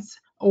 rights,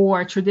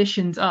 or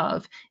traditions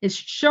of. It's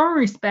showing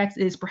respect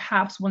is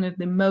perhaps one of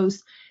the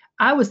most,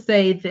 I would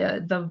say,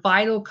 the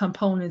vital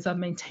components of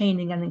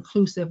maintaining an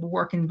inclusive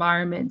work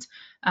environment.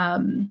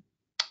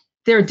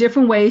 There are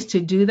different ways to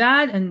do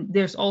that, and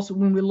there's also,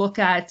 when we look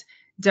at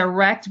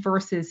direct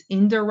versus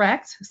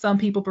indirect, some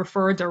people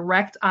prefer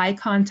direct eye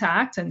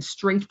contact and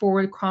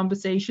straightforward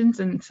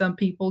conversations, and some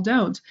people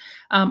don't.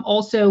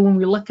 Also, when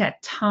we look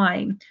at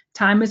time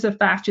is a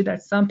factor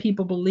that some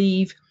people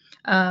believe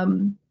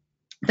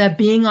that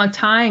being on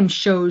time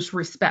shows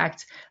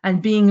respect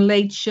and being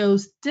late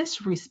shows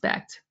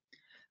disrespect.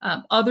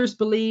 Others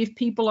believe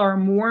people are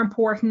more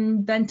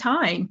important than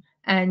time,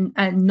 and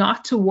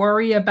not to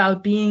worry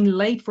about being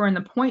late for an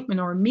appointment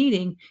or a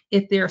meeting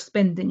if they're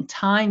spending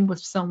time with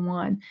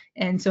someone.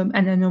 And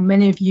I know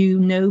many of you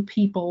know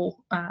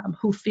people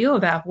who feel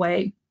that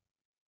way.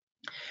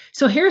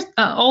 So here's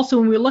also,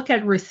 when we look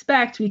at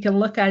respect, we can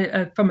look at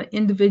it from an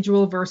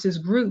individual versus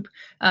group.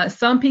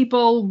 Some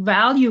people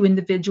value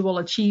individual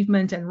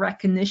achievement and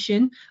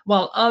recognition,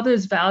 while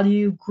others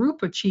value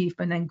group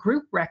achievement and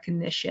group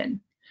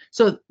recognition.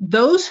 So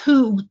those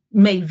who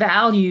may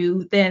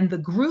value then the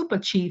group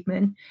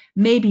achievement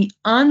may be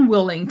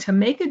unwilling to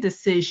make a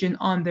decision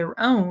on their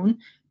own,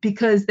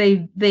 because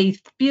they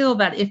feel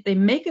that if they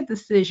make a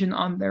decision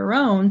on their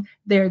own,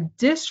 they're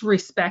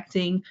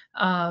disrespecting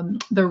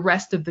the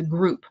rest of the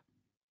group.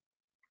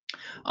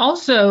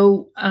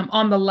 Also,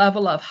 on the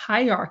level of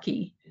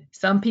hierarchy,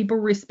 some people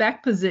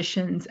respect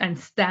positions and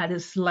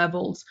status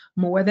levels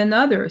more than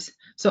others.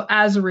 So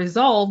as a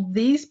result,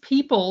 these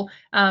people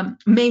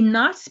may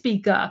not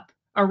speak up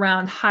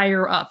around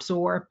higher ups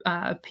or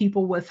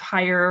people with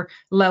higher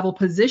level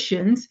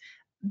positions,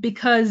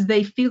 because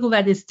they feel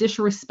that it's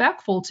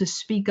disrespectful to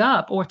speak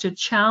up or to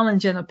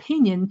challenge an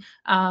opinion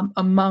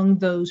among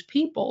those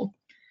people.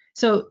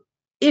 So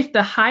if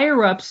the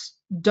higher ups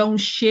don't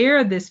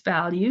share this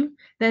value,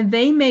 then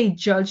they may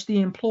judge the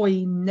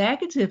employee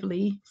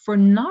negatively for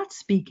not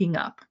speaking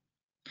up.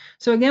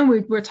 So again,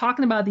 we're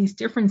talking about these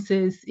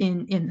differences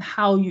in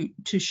how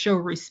to show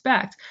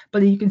respect,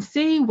 but you can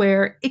see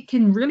where it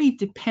can really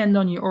depend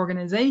on your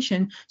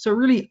organization. So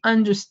really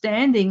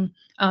understanding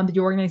the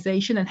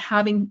organization and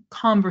having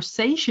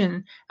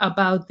conversation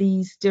about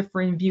these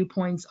different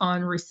viewpoints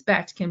on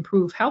respect can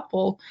prove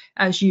helpful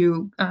as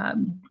you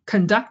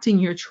conducting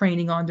your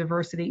training on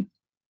diversity.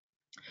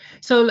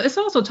 So let's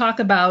also talk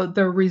about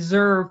the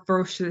reserved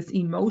versus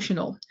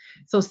emotional.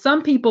 So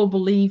some people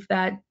believe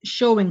that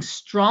showing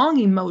strong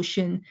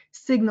emotion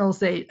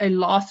signals a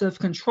loss of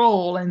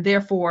control, and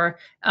therefore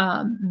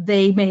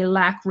they may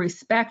lack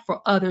respect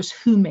for others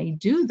who may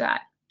do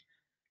that.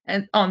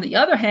 And on the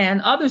other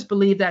hand, others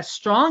believe that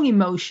strong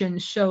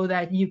emotions show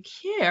that you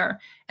care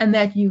and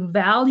that you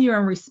value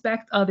and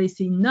respect others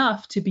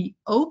enough to be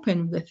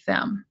open with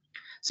them.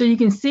 So you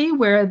can see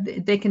where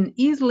they can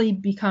easily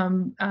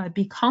become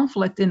be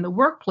conflict in the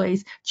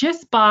workplace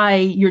just by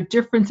your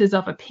differences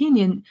of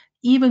opinion,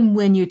 even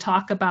when you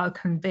talk about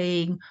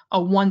conveying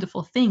a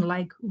wonderful thing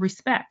like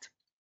respect.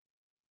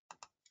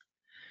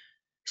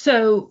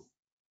 So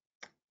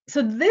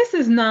this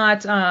is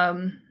not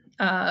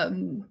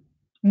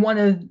one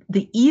of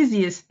the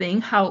easiest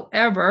thing.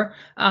 However,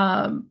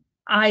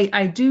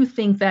 I do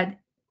think that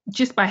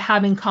just by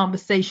having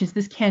conversations,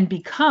 this can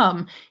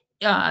become,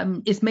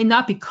 it may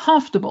not be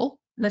comfortable.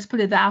 Let's put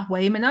it that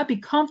way. It may not be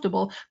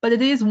comfortable, but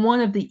it is one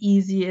of the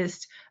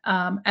easiest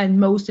and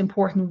most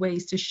important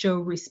ways to show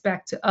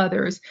respect to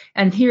others.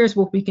 And here's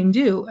what we can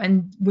do.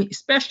 And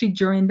especially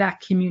during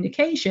that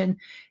communication,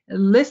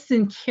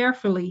 listen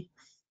carefully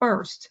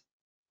first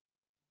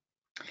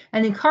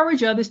and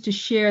encourage others to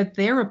share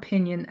their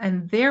opinion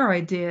and their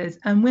ideas.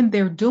 And when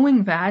they're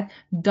doing that,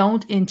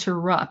 don't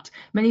interrupt.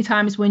 Many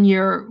times when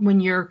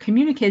you're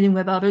communicating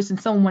with others and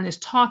someone is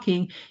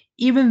talking,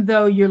 even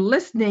though you're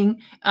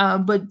listening,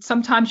 but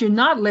sometimes you're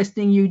not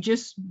listening, you're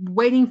just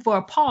waiting for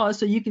a pause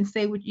so you can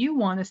say what you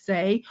want to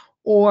say,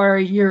 or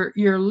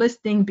you're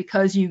listening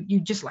because you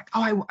just like,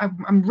 oh,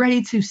 I'm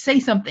ready to say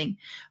something,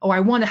 or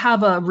I want to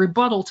have a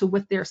rebuttal to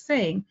what they're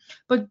saying.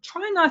 But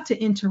try not to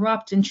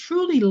interrupt and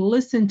truly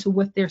listen to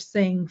what they're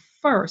saying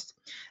first.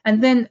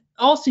 And then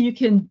also you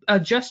can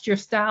adjust your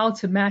style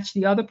to match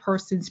the other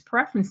person's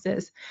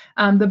preferences.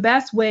 The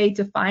best way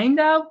to find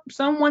out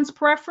someone's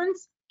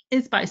preference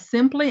is by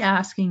simply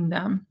asking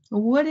them,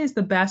 what is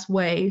the best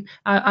way?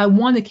 I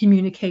want to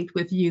communicate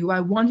with you. I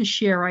want to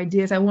share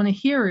ideas. I want to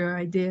hear your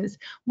ideas.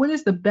 What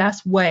is the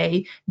best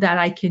way that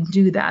I can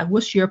do that?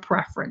 What's your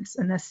preference?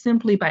 And that's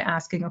simply by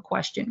asking a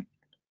question.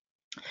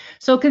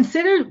 So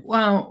consider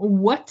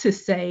what to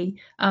say.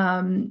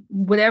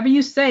 Whatever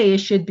you say, it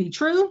should be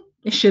true,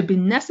 it should be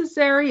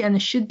necessary, and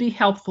it should be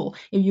helpful.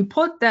 If you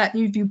put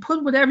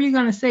whatever you're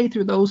going to say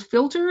through those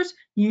filters,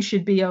 you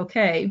should be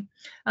okay.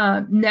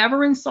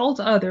 Never insult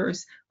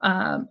others.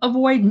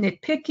 Avoid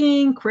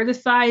nitpicking,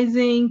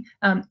 criticizing,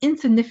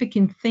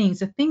 insignificant things,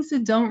 the things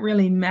that don't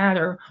really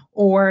matter,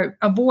 or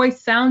avoid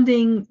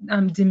sounding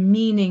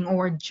demeaning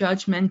or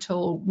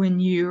judgmental when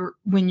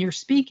you're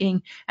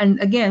speaking. And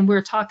again,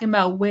 we're talking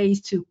about ways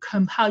to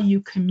how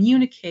you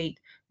communicate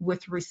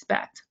with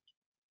respect.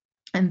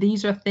 And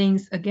these are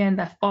things, again,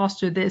 that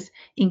foster this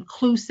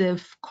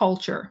inclusive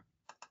culture.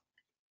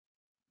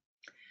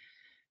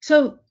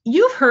 So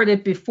you've heard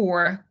it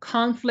before,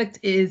 conflict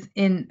is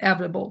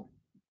inevitable.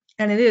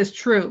 And it is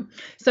true.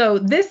 So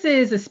this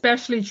is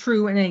especially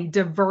true in a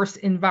diverse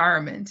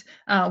environment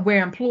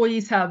where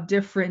employees have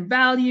different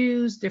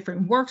values,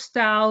 different work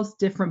styles,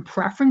 different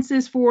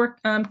preferences for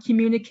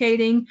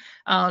communicating.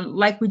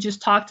 Like we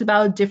just talked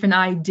about, different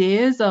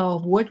ideas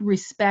of what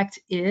respect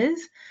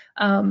is.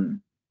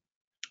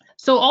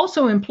 So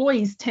also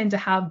employees tend to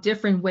have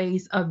different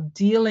ways of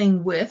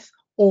dealing with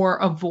or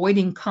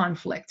avoiding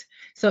conflict.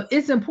 So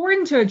it's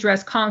important to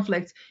address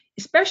conflict,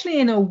 especially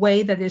in a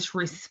way that is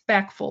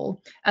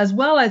respectful, as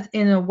well as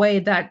in a way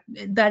that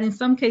in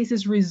some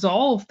cases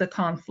resolve the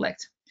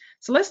conflict.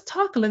 So let's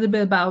talk a little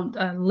bit about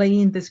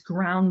laying this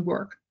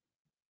groundwork.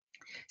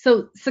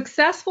 So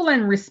successful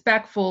and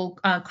respectful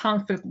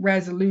conflict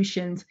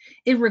resolutions,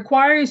 it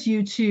requires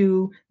you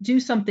to do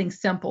something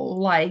simple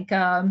like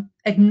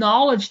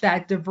acknowledge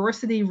that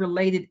diversity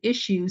related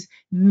issues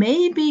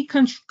may be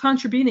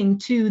contributing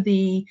to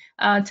the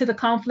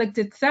conflict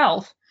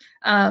itself,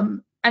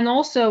 and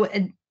also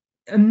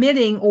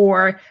admitting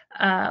or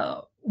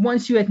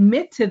once you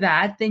admit to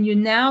that, then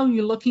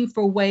you're looking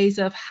for ways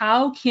of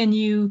how can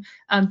you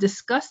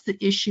discuss the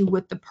issue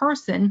with the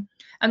person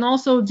and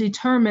also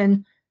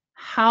determine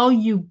how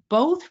you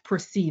both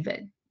perceive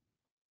it.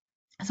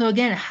 So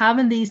again,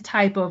 having these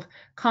type of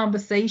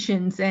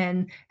conversations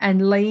and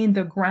laying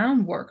the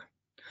groundwork.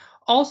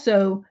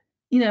 Also,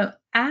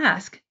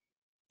 ask,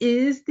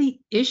 is the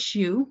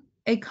issue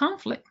a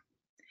conflict?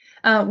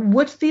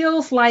 What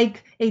feels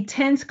like a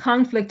tense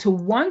conflict to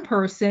one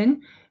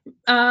person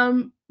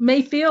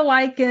may feel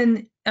like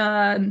an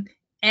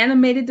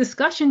animated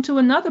discussion to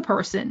another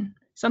person.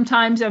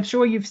 Sometimes I'm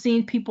sure you've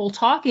seen people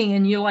talking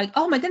and you're like,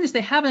 oh my goodness,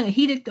 they're having a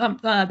heated,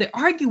 they're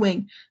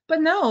arguing.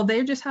 But no,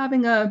 they're just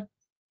having a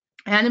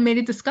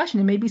animated discussion.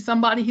 It may be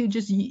somebody who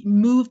just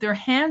moved their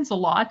hands a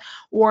lot,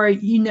 or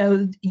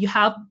you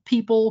have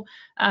people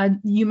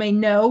you may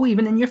know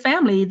even in your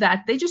family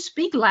that they just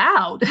speak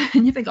loud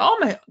and you think, oh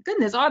my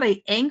goodness, are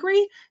they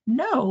angry?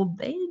 No,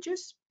 they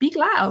just speak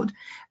loud.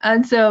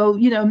 And so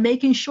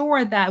making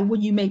sure that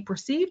what you may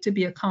perceive to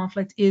be a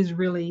conflict is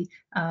really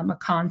a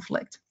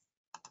conflict.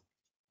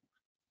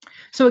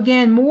 So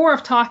again, more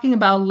of talking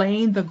about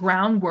laying the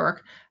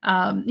groundwork,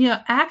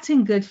 act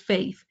in good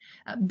faith.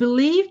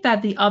 Believe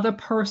that the other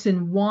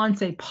person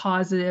wants a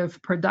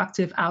positive,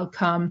 productive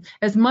outcome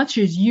as much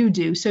as you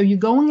do. So you're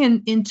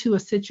going into a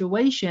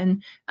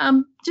situation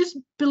just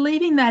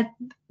believing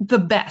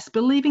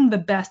believing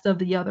the best of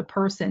the other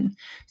person.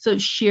 So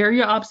share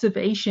your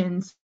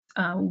observations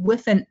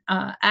with an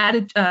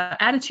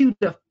attitude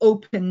of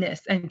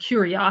openness and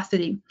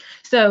curiosity.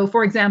 So,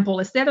 for example,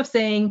 instead of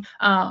saying,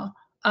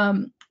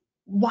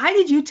 why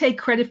did you take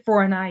credit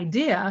for an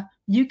idea?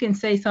 You can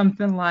say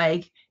something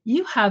like,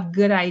 you have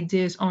good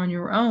ideas on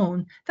your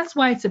own. That's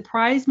why it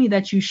surprised me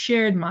that you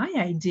shared my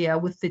idea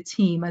with the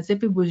team as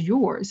if it was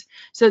yours.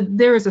 So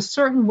there is a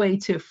certain way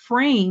to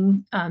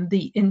frame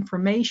the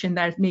information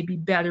that may be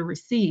better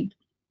received.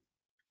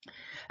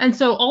 And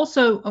so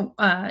also,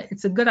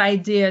 it's a good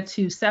idea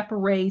to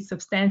separate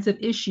substantive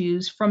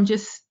issues from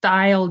just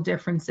style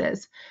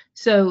differences.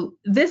 So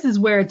this is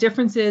where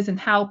differences in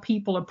how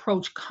people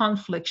approach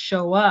conflict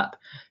show up.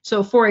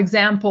 So for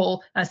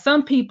example,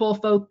 some people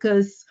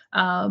focus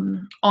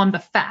on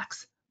the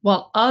facts,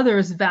 while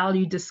others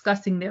value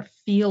discussing their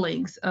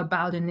feelings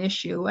about an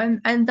issue.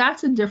 And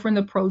that's a different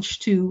approach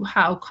to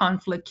how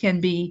conflict can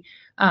be,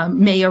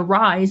 may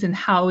arise and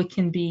how it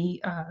can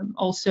be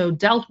also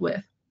dealt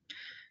with.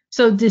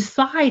 So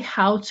decide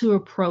how to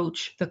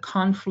approach the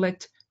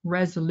conflict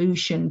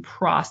resolution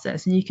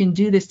process, and you can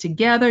do this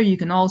together. You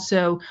can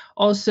also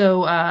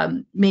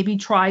maybe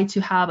try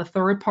to have a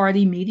third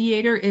party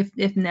mediator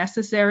if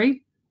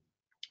necessary.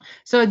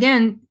 So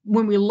again,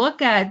 when we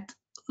look at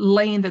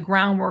laying the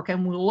groundwork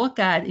and we look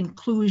at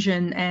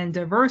inclusion and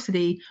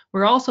diversity,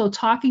 we're also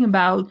talking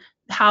about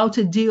how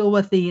to deal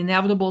with the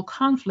inevitable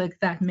conflict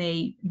that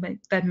may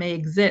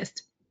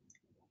exist.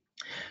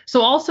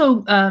 So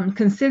also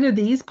consider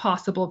these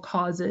possible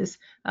causes.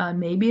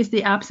 Maybe it's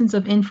the absence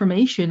of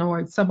information,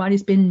 or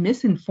somebody's been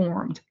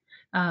misinformed.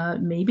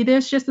 Maybe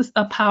there's just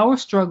a power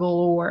struggle,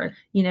 or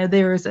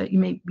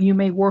you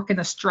may work in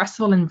a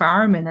stressful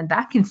environment, and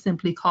that can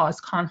simply cause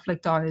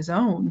conflict on its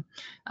own.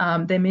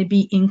 There may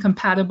be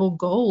incompatible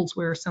goals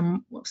where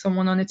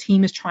someone on a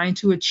team is trying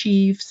to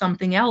achieve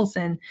something else,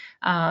 and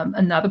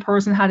another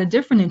person had a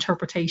different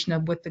interpretation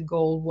of what the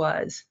goal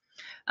was.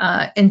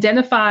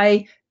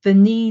 Identify the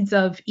needs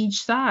of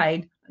each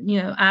side,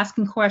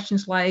 asking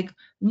questions like,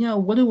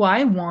 what do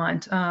I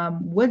want?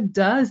 What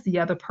does the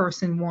other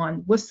person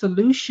want? What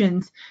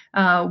solutions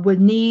what do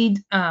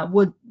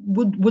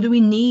we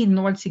need in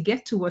order to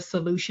get to a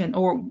solution?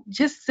 Or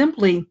just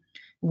simply,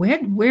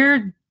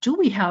 where do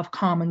we have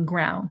common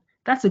ground?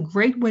 That's a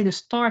great way to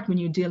start when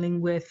you're dealing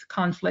with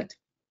conflict.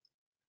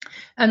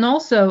 And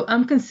also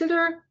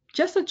consider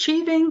just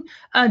achieving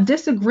a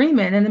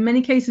disagreement. And in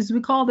many cases,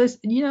 we call this,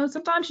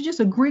 sometimes you just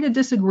agree to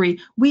disagree.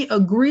 We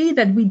agree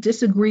that we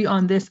disagree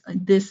on this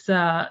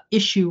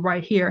issue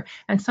right here.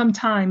 And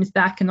sometimes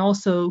that can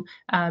also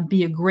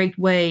be a great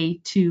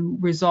way to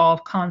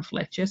resolve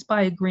conflict, just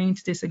by agreeing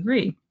to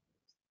disagree.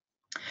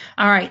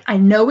 All right, I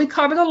know we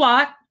covered a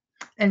lot.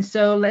 And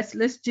so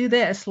let's do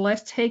this.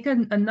 Let's take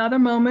another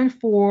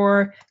moment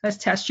let's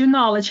test your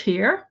knowledge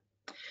here.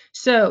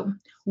 So,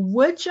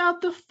 which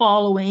of the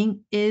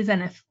following is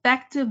an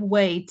effective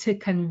way to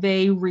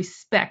convey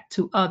respect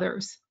to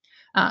others?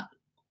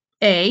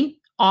 A,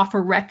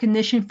 offer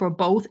recognition for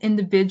both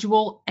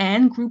individual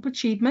and group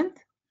achievement.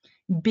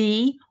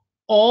 B,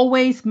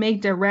 always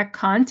make direct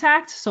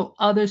contact so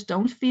others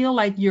don't feel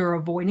like you're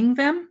avoiding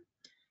them.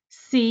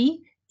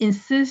 C,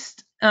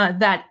 insist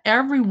that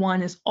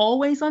everyone is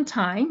always on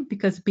time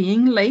because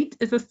being late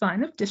is a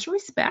sign of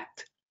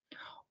disrespect.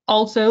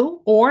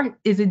 Also, or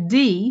is it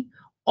D,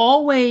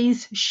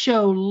 always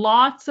show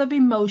lots of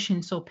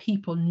emotion so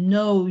people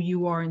know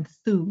you are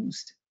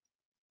enthused?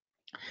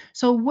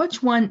 So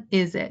which one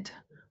is it?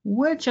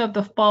 Which of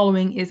the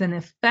following is an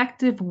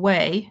effective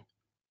way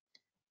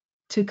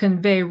to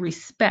convey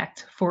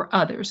respect for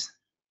others?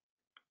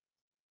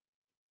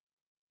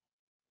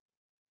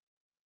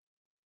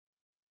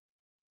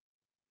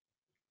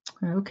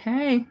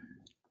 Okay.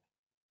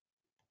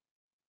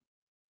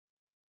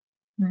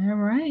 All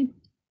right.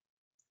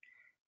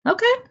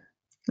 Okay.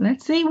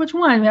 Let's see which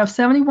one. We have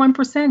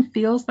 71%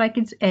 feels like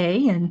it's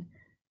A, and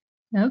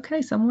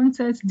okay, someone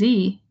says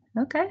D.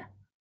 Okay.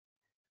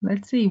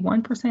 Let's see,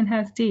 1%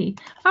 has D.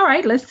 All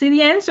right, let's see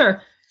the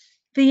answer.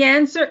 The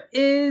answer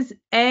is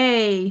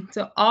A,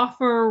 to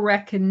offer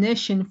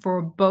recognition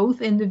for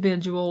both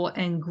individual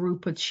and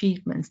group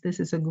achievements. This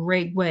is a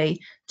great way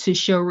to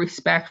show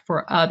respect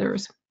for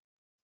others.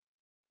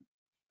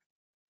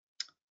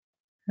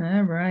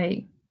 All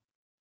right.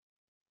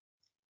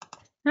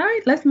 All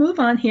right, let's move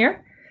on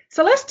here.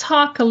 So let's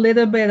talk a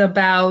little bit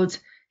about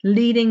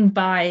leading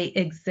by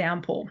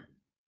example.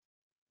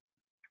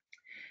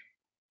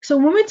 So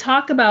when we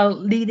talk about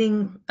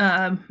leading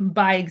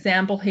by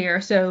example here,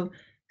 so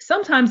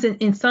sometimes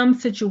in some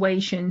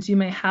situations you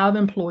may have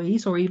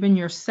employees or even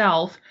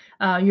yourself,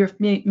 you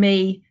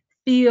may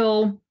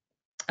feel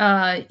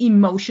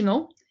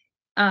emotional,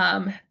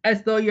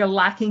 as though you're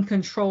lacking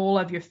control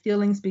of your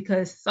feelings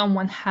because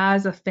someone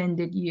has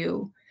offended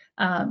you.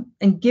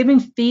 And giving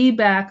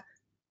feedback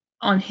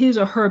on his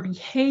or her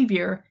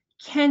behavior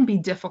can be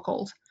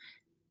difficult.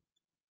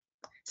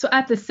 So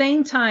at the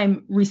same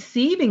time,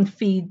 receiving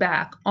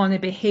feedback on a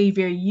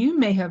behavior you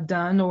may have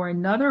done or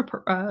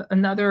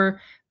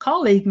another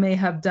colleague may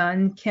have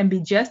done can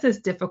be just as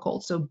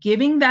difficult. So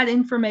giving that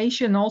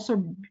information,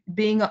 also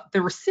being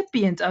the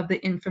recipient of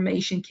the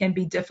information, can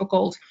be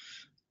difficult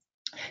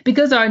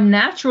because our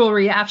natural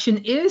reaction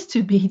is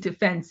to be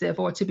defensive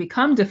or to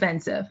become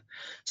defensive.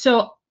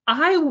 So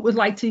I would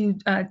like to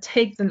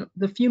take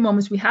the few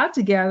moments we have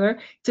together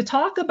to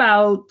talk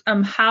about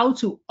how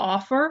to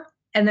offer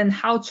and then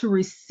how to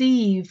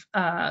receive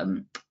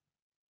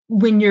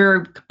when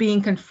you're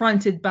being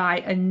confronted by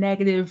a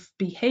negative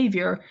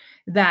behavior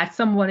that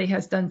somebody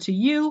has done to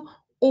you,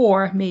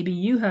 or maybe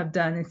you have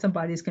done and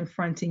somebody's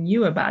confronting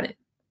you about it.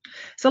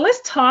 So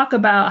let's talk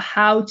about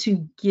how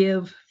to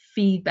give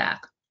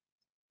feedback.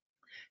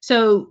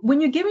 So when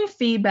you're giving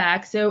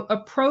feedback, so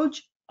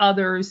approach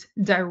others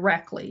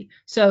directly.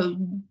 So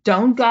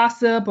don't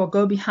gossip or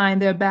go behind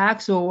their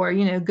backs, or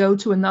go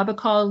to another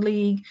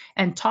colleague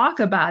and talk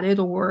about it,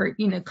 or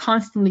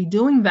constantly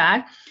doing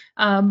that.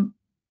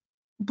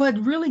 But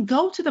really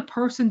go to the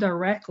person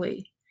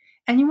directly.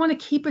 And you want to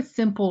keep it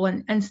simple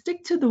and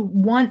stick to the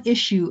one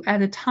issue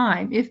at a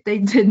time. If they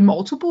did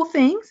multiple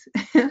things,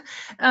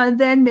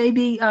 then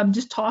maybe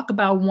just talk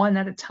about one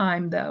at a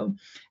time, though.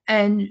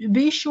 And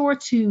be sure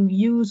to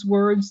use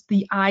words,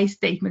 the I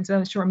statements.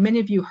 I'm sure many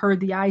of you heard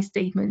the I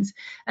statements.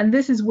 And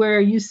this is where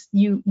you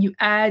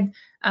add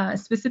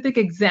specific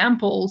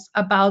examples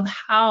about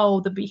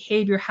how the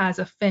behavior has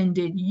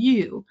offended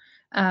you.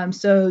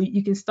 So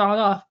you can start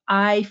off,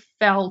 I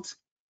felt,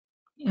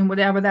 and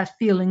whatever that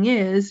feeling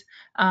is,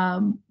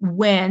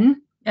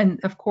 when, and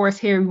of course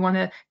here we want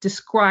to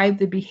describe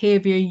the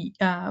behavior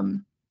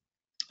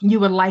you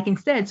would like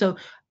instead. So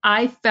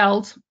I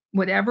felt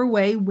whatever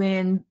way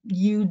when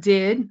you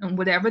did and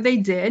whatever they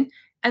did.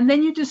 And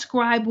then you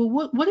describe,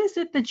 well, what is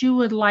it that you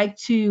would like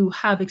to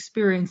have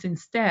experienced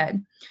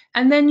instead?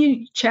 And then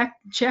you check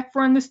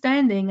for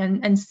understanding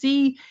and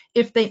see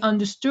if they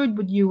understood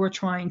what you were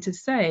trying to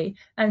say.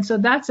 And so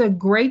that's a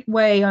great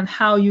way on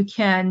how you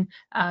can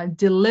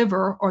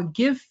deliver or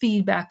give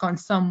feedback on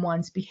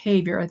someone's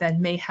behavior that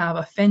may have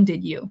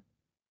offended you.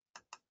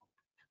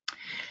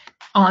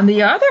 On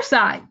the other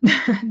side,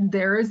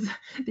 there is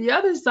the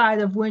other side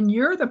of when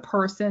you're the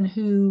person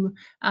who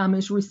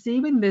is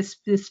receiving this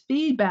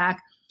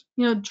feedback.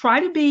 Try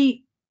to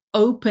be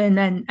open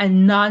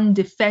and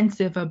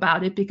non-defensive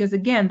about it, because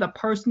again, the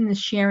person is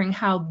sharing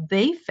how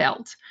they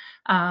felt.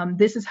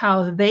 This is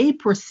how they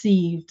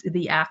perceived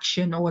the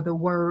action or the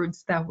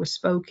words that were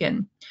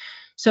spoken.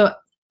 So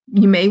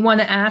you may want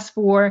to ask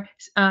for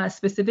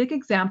specific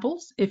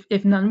examples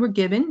if none were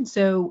given.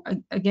 So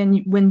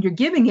again, when you're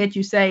giving it,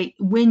 you say,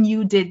 when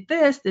you did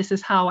this, this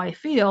is how I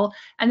feel.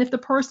 And if the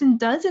person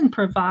doesn't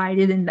provide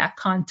it in that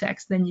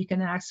context, then you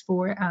can ask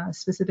for a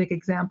specific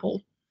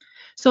example.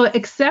 So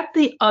accept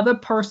the other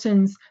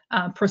person's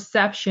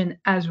perception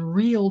as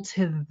real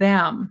to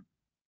them.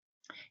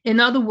 In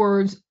other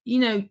words,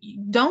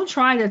 don't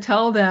try to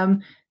tell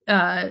them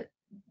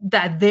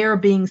that they're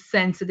being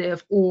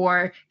sensitive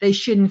or they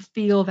shouldn't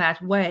feel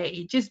that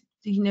way. Just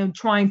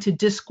trying to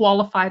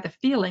disqualify the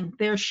feeling.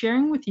 They're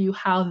sharing with you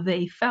how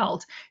they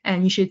felt,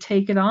 and you should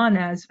take it on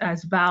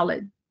as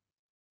valid.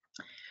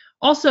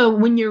 Also,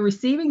 when you're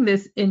receiving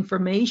this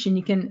information,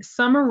 you can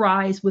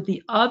summarize what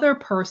the other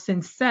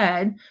person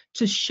said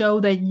to show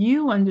that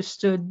you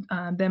understood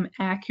them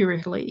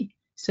accurately.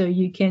 So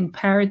you can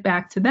parrot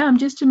back to them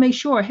just to make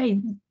sure,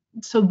 hey,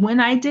 so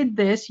when I did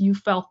this, you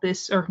felt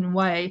this certain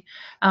way.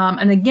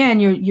 And again,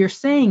 you're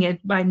saying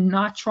it by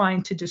not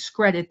trying to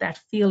discredit that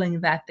feeling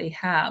that they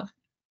have.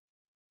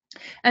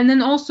 And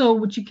then also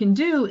what you can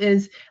do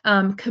is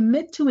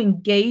commit to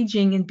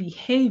engaging in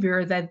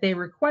behavior that they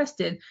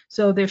requested.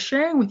 So they're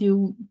sharing with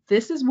you,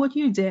 this is what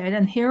you did,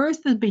 and here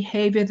is the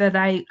behavior that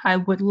I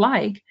would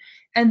like.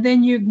 And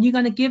then you're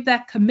going to give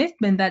that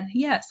commitment that,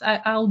 yes,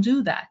 I'll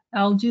do that.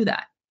 I'll do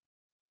that.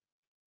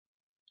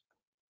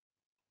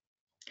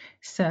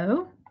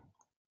 So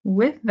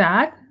with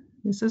that,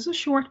 this is a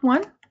short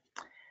one.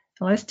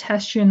 Let's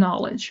test your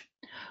knowledge.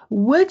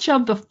 Which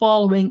of the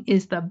following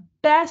is the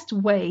best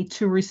way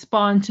to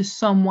respond to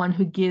someone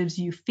who gives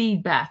you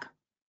feedback?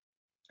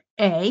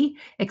 A,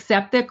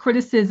 accept their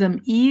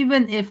criticism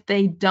even if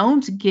they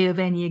don't give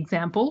any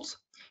examples.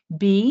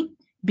 B,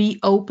 be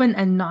open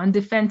and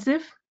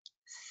non-defensive.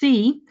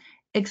 C,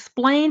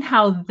 explain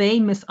how they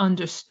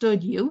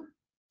misunderstood you.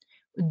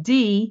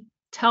 D,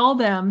 tell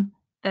them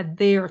that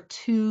they are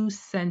too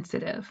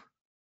sensitive.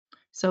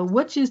 So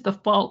which of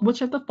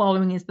the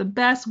following is the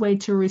best way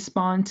to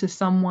respond to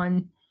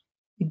someone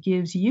who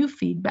gives you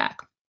feedback?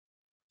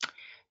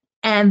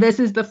 And this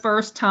is the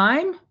first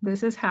time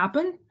this has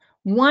happened.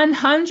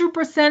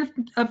 100%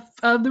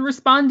 of the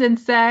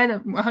respondents said,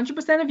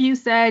 100% of you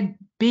said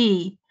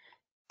B.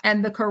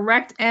 And the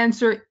correct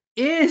answer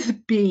is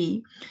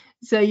B.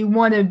 So you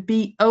want to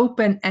be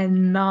open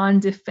and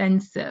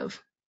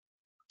non-defensive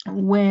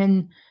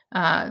when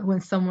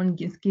someone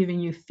is giving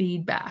you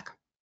feedback.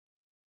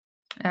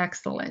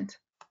 Excellent.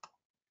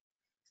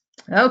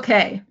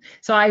 Okay,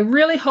 so I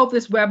really hope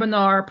this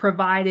webinar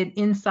provided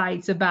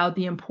insights about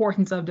the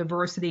importance of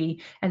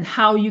diversity and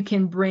how you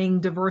can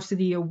bring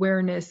diversity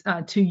awareness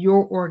to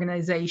your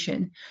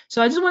organization.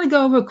 So I just want to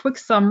go over a quick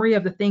summary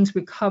of the things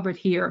we covered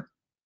here.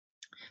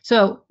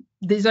 So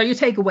these are your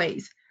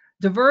takeaways.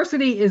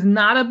 Diversity is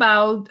not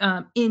about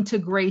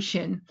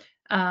integration,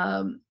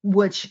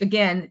 which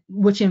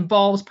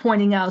involves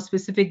pointing out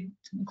specific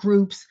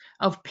groups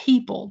of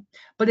people,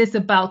 but it's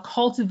about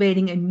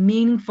cultivating a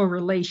meaningful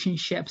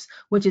relationships,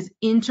 which is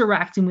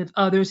interacting with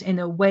others in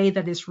a way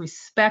that is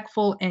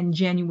respectful and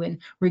genuine,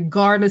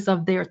 regardless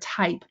of their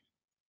type.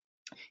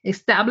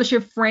 Establish a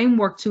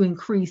framework to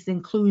increase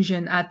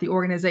inclusion at the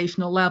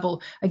organizational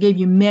level. I gave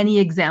you many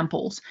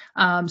examples.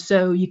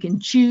 So you can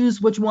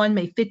choose which one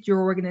may fit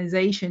your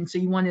organization. So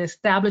you want to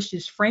establish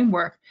this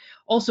framework.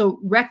 Also,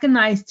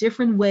 recognize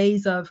different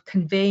ways of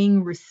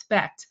conveying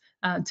respect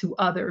to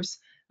others.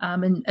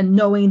 And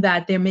knowing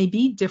that there may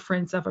be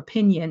difference of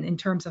opinion in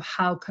terms of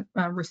how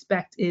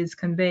respect is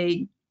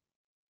conveyed.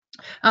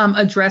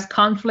 Address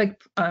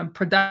conflict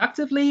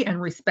productively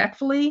and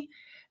respectfully,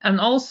 and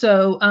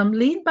also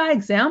lead by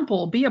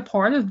example. Be a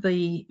part of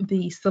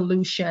the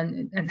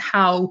solution and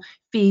how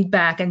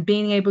feedback, and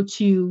being able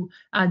to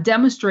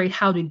demonstrate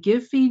how to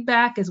give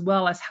feedback as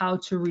well as how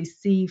to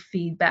receive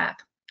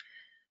feedback.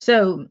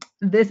 So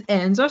this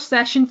ends our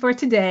session for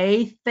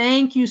today.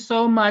 Thank you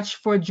so much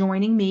for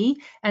joining me.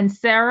 And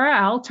Sarah,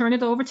 I'll turn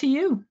it over to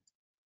you.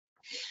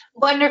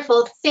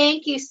 Wonderful.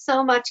 Thank you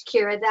so much,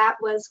 Kira. That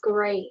was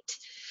great.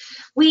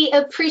 We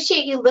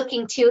appreciate you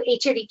looking to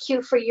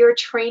HRDQ for your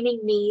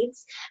training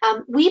needs.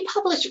 We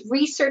publish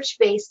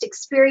research-based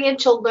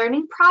experiential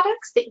learning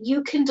products that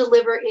you can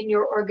deliver in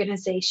your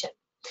organization.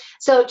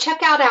 So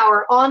check out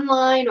our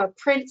online or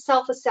print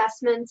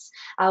self-assessments.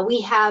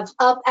 We have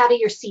up out of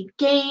your seat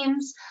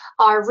games,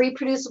 our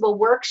reproducible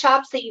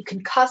workshops that you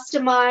can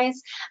customize,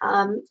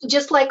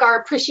 just like our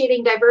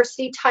Appreciating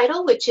Diversity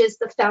title, which is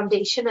the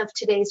foundation of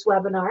today's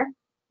webinar.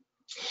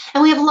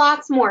 And we have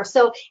lots more.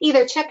 So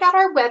either check out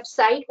our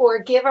website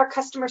or give our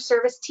customer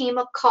service team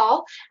a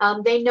call.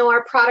 They know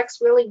our products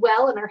really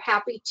well and are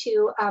happy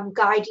to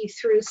guide you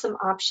through some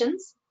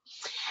options.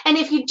 And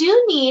if you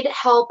do need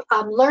help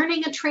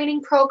learning a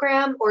training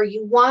program, or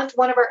you want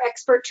one of our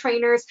expert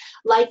trainers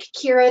like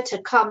Kira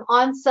to come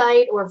on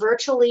site or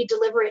virtually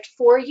deliver it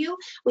for you,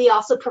 we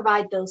also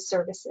provide those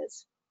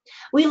services.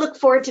 We look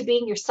forward to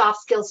being your soft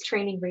skills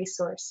training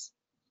resource.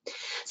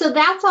 So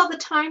that's all the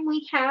time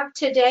we have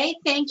today.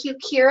 Thank you,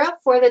 Kira,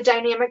 for the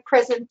dynamic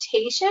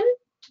presentation.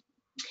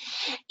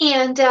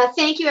 And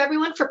thank you,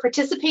 everyone, for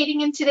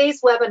participating in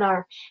today's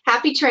webinar.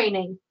 Happy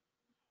training.